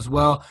so as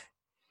well.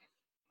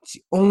 It's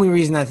the only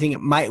reason I think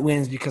it might win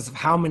is because of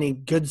how many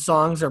good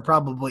songs are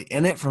probably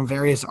in it from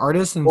various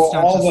artists. And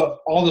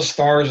all the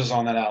stars is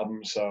on that album.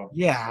 So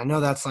yeah, I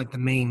know that's like the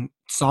main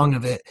song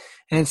of it.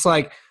 And it's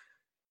like,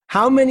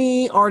 how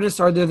many artists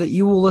are there that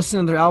you will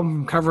listen to their album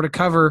from cover to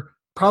cover?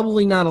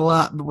 Probably not a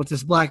lot, but with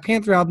this Black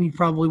Panther album, you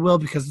probably will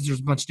because there's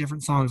a bunch of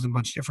different songs and a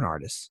bunch of different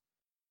artists.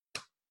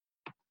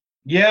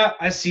 Yeah,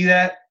 I see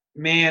that,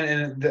 man.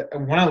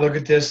 And when I look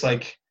at this,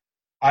 like,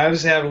 I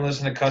obviously haven't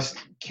listened to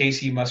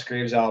Casey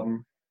Musgraves'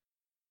 album.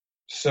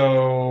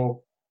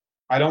 So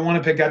I don't want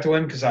to pick that to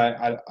win because I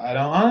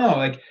don't know.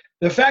 Like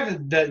the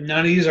fact that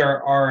none of these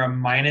are a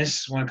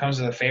minus when it comes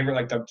to the favorite,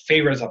 like the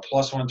favorite is a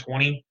plus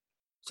 120.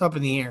 It's up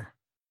in the air.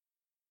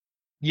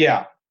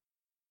 Yeah.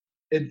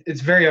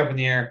 It's very up in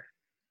the air.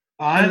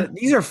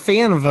 These are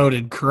fan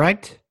voted,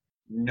 correct?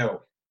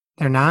 No.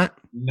 They're not?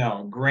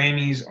 No.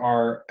 Grammys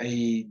are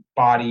a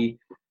body.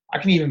 I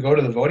can even go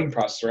to the voting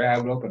process, right? I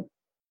have it open.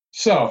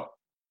 So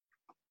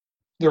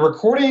the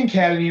Recording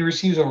Academy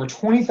receives over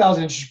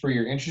 20,000 entries per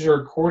year. Entries are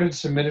recorded,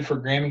 submitted for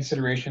Grammy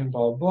consideration,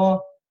 blah, blah, blah.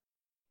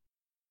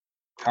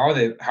 How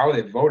are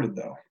they voted,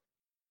 though?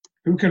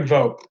 Who can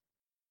vote?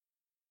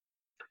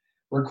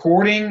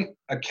 Recording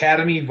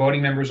Academy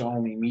voting members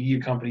only. Media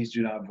companies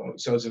do not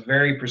vote. So it's a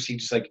very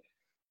prestigious, like,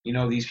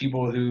 these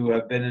people who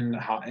have been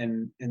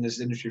in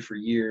this industry for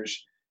years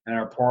and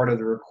are part of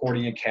the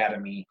Recording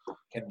Academy.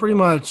 Pretty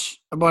much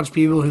a bunch of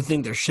people who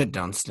think their shit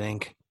don't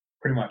stink.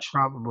 Pretty much.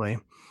 Probably.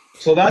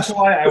 So that's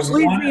why I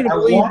wanted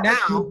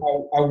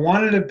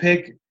to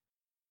pick,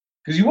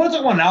 because you want to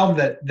talk about an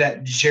album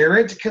that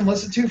Jarrett can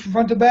listen to from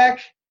front to back.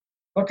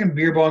 Fucking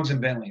Beer Bongs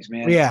and Bentleys,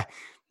 man. Yeah,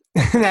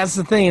 that's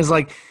the thing. Is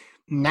like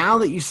now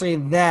that you say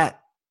that,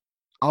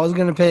 I was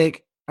gonna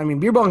pick. I mean,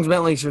 Beer Bongs and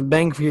Bentleys for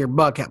bang for your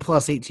buck at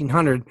plus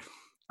 1,800.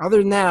 Other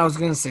than that, I was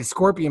gonna say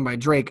Scorpion by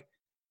Drake,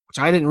 which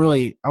I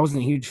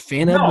wasn't a huge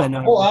fan of. But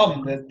the whole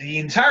album, the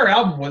entire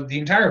album, the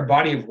entire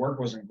body of work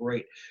wasn't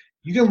great.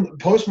 You can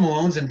Post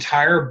Malone's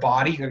entire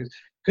body, because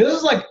this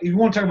is like, if you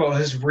want to talk about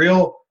his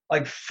real,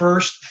 like,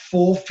 first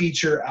full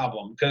feature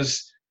album,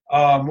 because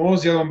what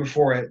was the other one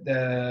before it?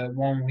 The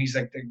one where he's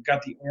like,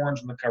 got the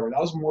orange on the cover. That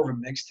was more of a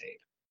mixtape.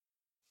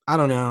 I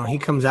don't know. He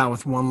comes out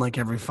with one like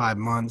every 5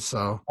 months,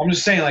 so. I'm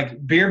just saying,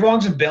 like, Beer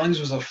Bongs and Bentleys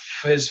was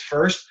his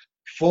first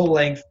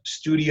full-length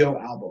studio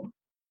album.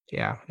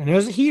 Yeah, and it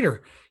was a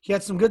heater. He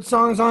had some good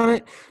songs on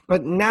it,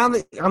 but now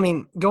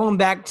that, going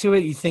back to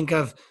it, you think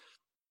of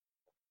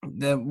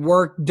the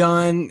work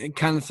done, it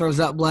kind of throws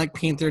out Black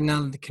Panther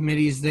now that the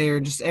committee is there,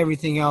 just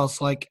everything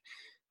else. Like,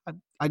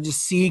 I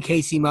just see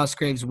Casey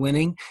Musgraves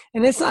winning,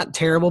 and it's not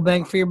terrible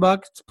bang for your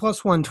buck. It's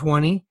plus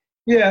 120.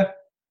 Yeah.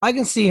 I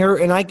can see her,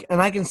 and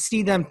I can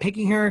see them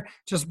picking her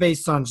just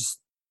based on just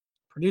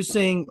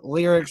producing,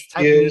 lyrics,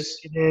 type of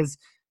music it is.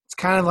 It's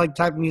kind of like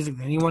type of music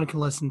that anyone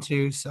can listen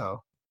to.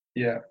 So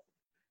yeah,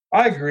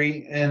 I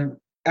agree. And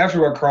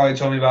after what Carly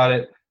told me about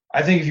it,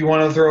 I think if you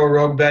want to throw a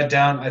rogue bet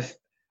down,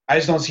 I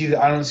just don't see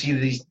I don't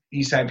see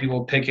these type of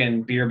people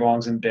picking beer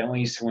bongs and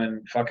Bentleys to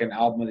win fucking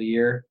album of the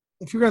year.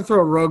 If you're gonna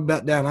throw a rogue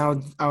bet down,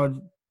 I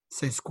would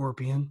say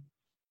Scorpion.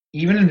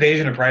 Even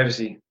Invasion of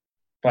Privacy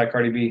by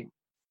Cardi B.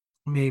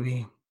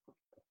 Maybe.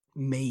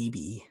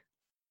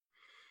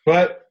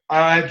 But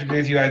I have to agree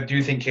with you. I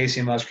do think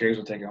Casey Musgraves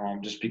will take it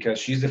home just because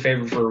she's the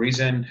favorite for a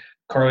reason.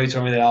 Carly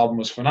told me the album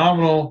was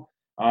phenomenal,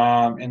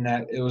 and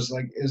that it was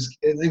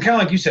kind of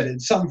like you said,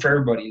 it's something for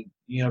everybody.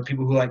 You know,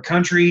 people who like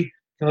country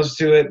can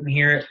listen to it and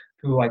hear it.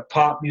 People who like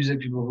pop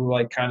music, people who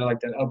like kind of like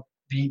that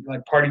upbeat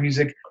like party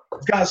music.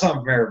 It's got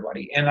something for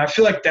everybody, and I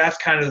feel like that's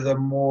kind of the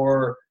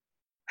more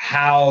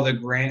how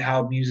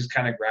music's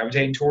kind of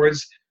gravitating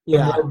towards. The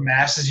more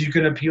masses you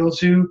can appeal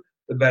to,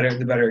 the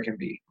better it can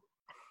be.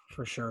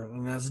 For sure.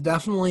 And that's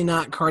definitely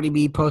not Cardi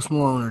B, Post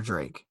Malone, or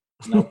Drake.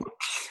 Nope.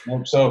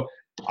 So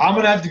I'm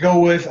going to have to go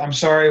with, I'm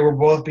sorry, we're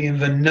both being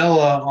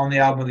vanilla on the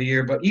album of the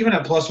year, but even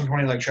at plus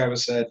 120, like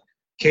Travis said,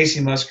 Casey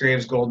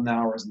Musgraves' Golden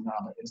Hour is not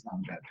a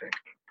bad pick.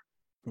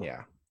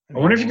 Yeah. I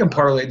wonder if you can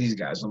parlay these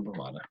guys on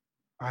Bovada.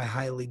 I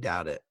highly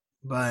doubt it,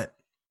 but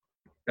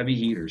that'd be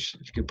heaters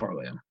if you could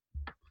parlay them.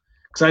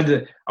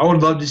 Because I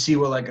would love to see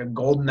what like a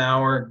Golden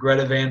Hour,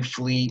 Greta Van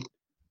Fleet,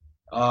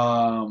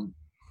 Golden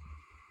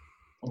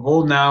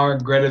Hour,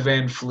 Greta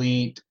Van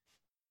Fleet.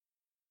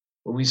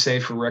 What we say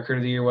for record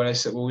of the year? What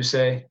we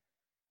say?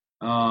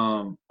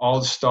 All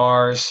the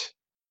Stars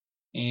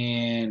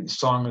and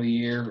song of the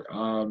year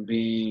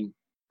being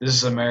 "This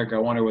Is America." I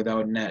wonder what that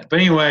would net. But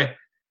anyway,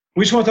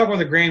 we just want to talk about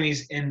the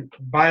Grammys, and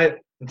by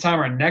the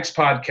time our next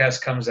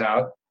podcast comes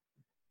out,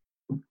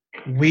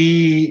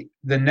 the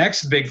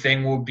next big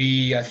thing will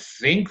be, I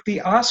think,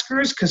 the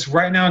Oscars. Because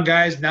right now,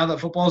 guys, now that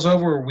football's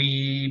over,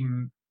 we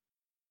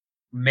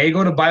may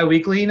go to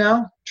bi-weekly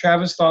now.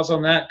 Travis, thoughts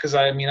on that? Because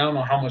I don't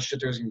know how much shit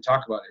there's going to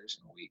talk about every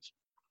single week.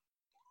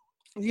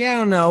 Yeah, I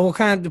don't know. We'll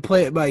kind of have to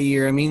play it by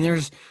ear. I mean,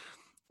 there's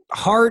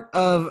heart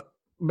of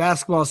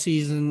basketball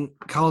season,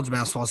 college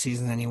basketball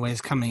season anyways,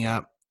 coming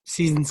up.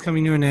 Season's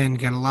coming to an end.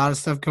 Got a lot of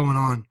stuff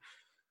going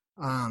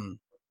on.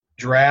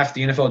 Draft,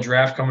 the NFL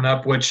draft coming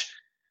up, which,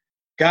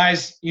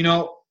 guys,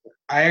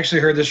 I actually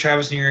heard this,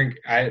 Travis, and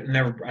I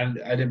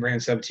didn't bring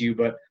this up to you,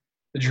 but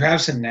the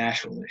draft's in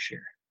Nashville this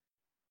year.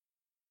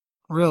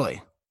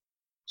 Really?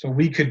 So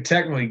we could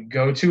technically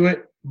go to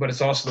it, but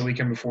it's also the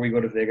weekend before we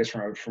go to Vegas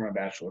for my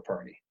bachelor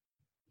party.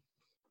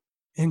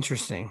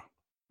 Interesting.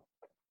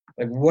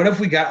 Like, what if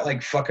we got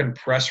like fucking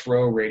press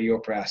row radio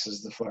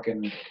passes to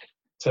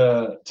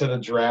the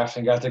draft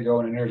and got to go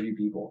and interview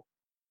people?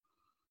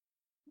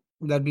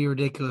 That'd be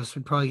ridiculous.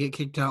 We'd probably get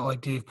kicked out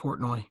like Dave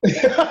Portnoy.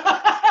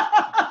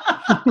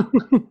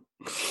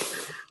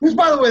 Which,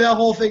 by the way, that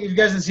whole thing, if you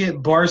guys didn't see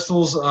it,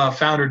 Barstool's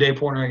founder, Dave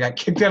Portnoy, got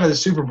kicked out of the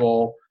Super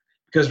Bowl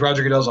because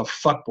Roger Goodell's a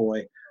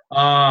fuckboy.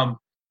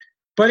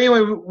 But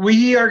anyway,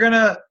 we are going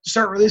to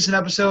start releasing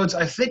episodes,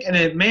 I think, and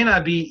it may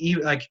not be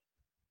even like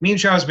me and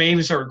Travis may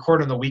even start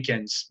recording on the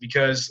weekends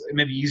because it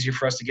may be easier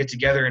for us to get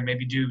together and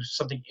maybe do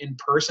something in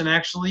person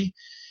actually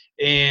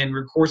and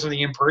record something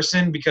in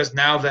person, because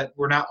now that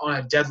we're not on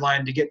a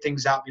deadline to get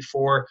things out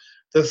before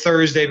the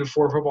Thursday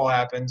before football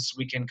happens,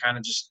 we can kind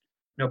of just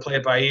play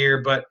it by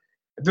ear. But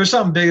if there's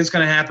something big that's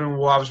going to happen,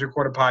 we'll obviously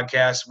record a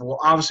podcast. We'll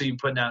obviously be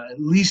putting out at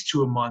least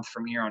 2 a month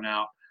from here on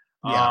out.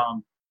 Yeah.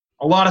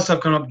 A lot of stuff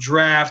coming up,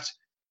 draft,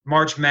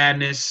 March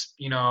Madness,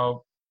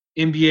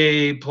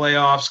 NBA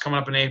playoffs coming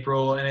up in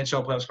April,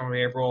 NHL playoffs coming up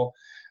in April.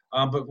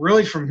 But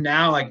really from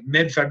now, like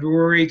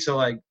mid-February to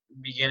like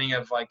beginning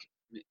of like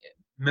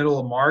middle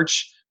of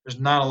March, there's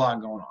not a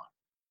lot going on.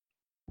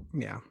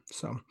 Yeah.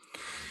 So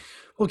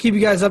we'll keep you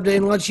guys updated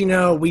and let you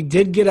know. We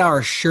did get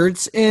our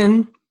shirts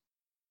in.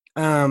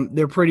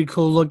 They're pretty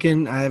cool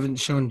looking. I haven't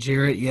shown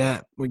Jarrett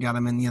yet. We got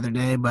them in the other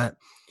day, but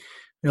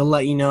we'll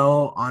let you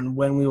know on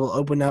when we will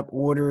open up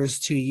orders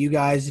to you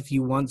guys if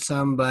you want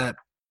some. But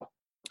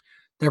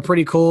they're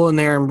pretty cool and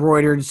they're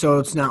embroidered, so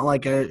it's not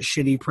like a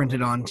shitty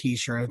printed on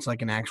t-shirt. It's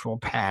like an actual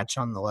patch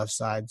on the left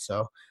side.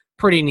 So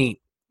pretty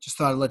neat. Just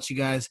thought I'd let you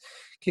guys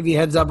give you a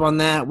heads up on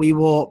that. We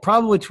will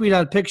probably tweet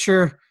out a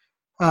picture.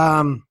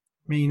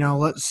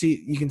 Let's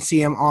see. You can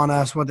see them on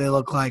us, what they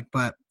look like.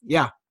 But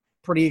yeah,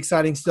 pretty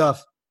exciting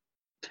stuff.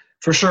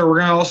 For sure.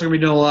 We're also going to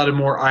be doing a lot of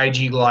more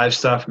IG live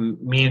stuff.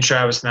 Me and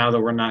Travis, now that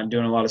we're not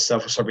doing a lot of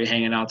stuff, we'll start be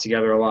hanging out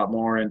together a lot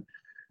more and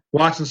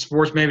watching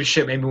sports. Maybe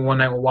one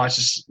night we'll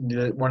watch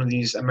one of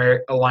these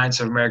Alliance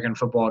of American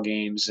Football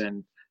games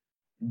and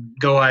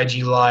go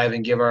IG live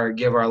and give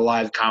our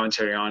live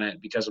commentary on it,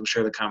 because I'm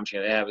sure the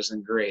commentary they have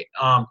isn't great.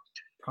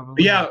 But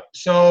yeah,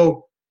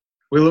 so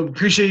we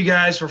appreciate you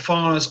guys for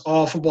following us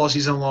all football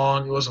season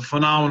long. It was a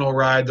phenomenal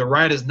ride. The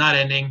ride is not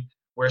ending.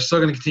 We're still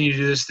going to continue to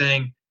do this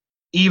thing.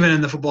 even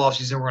in the football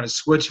offseason, we're going to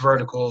switch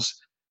verticals.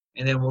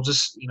 And then we'll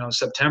just,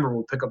 September,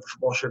 we'll pick up the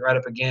football shirt right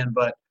up again.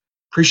 But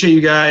appreciate you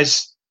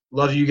guys.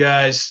 Love you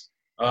guys.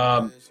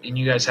 And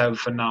you guys have a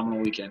phenomenal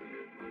weekend.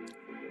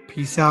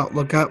 Peace out.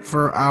 Look up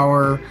for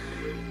our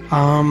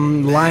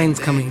Lions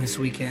coming this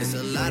weekend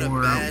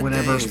or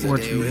whatever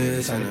sports we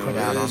decide to put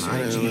out on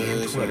IG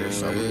and Twitter.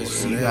 So we'll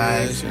see you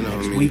guys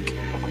next week.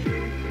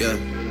 Yeah.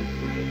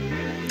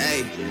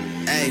 Hey.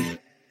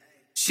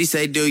 She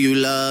say, do you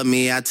love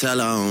me? I tell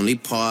her only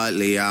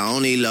partly. I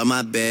only love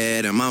my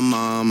bed and my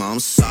mom. I'm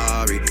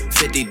sorry.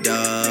 50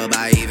 dub,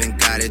 I even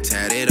got it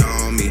tatted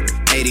on me.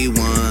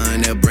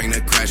 81, they'll bring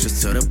the crashers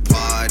to the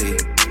party.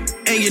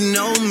 And you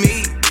know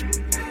me.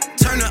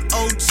 Turn the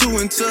 02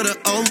 into the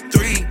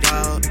 03,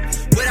 dog.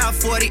 Without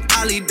 40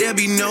 Ollie, there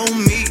be no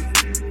me.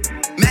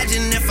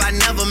 Imagine if I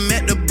never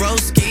met the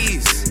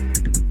broskies.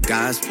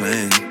 God's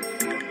plan.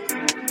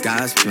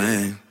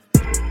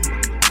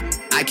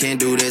 I can't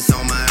do this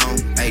on my own,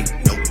 hey,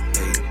 nope.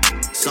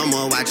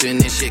 Someone watching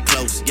this shit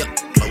close, yup,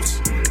 close.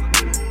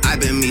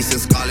 I've been me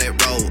since Scarlet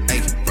Road,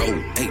 hey.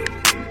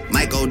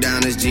 Might go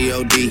down as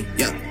G.O.D.,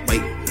 yeah,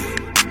 wait.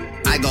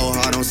 I go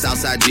hard on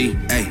Southside G,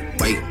 hey,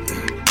 wait.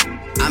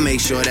 I make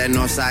sure that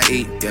Northside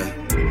E, yeah.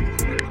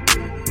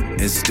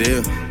 And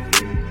still,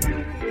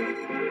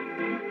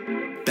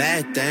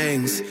 bad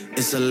things,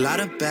 it's a lot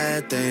of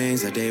bad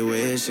things that they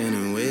wishing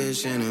and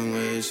wishing and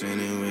wishing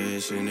and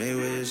wishing, they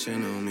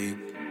wishing on me.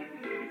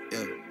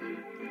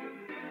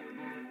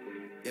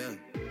 Yeah.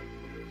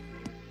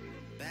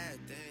 Bad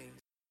things.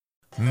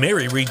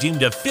 Mary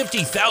redeemed a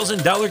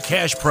 $50,000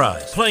 cash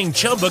prize playing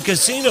Chumba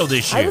Casino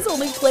this year. I was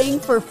only playing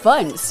for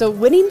fun, so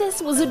winning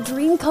this was a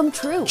dream come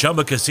true.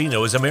 Chumba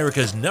Casino is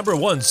America's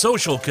 #1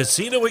 social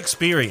casino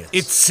experience.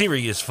 It's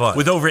serious fun.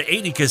 With over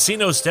 80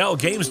 casino-style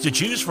games to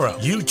choose from,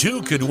 you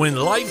too could win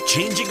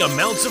life-changing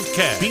amounts of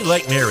cash. Be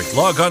like Mary.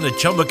 Log on to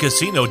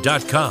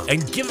ChumbaCasino.com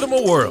and give them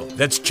a whirl.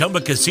 That's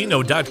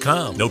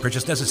ChumbaCasino.com. No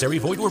purchase necessary.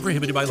 Void or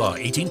prohibited by law.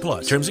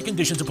 18+. Terms and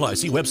conditions apply.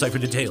 See website for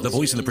details. The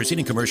voice in the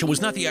preceding commercial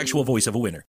was not the actual voice of a winner.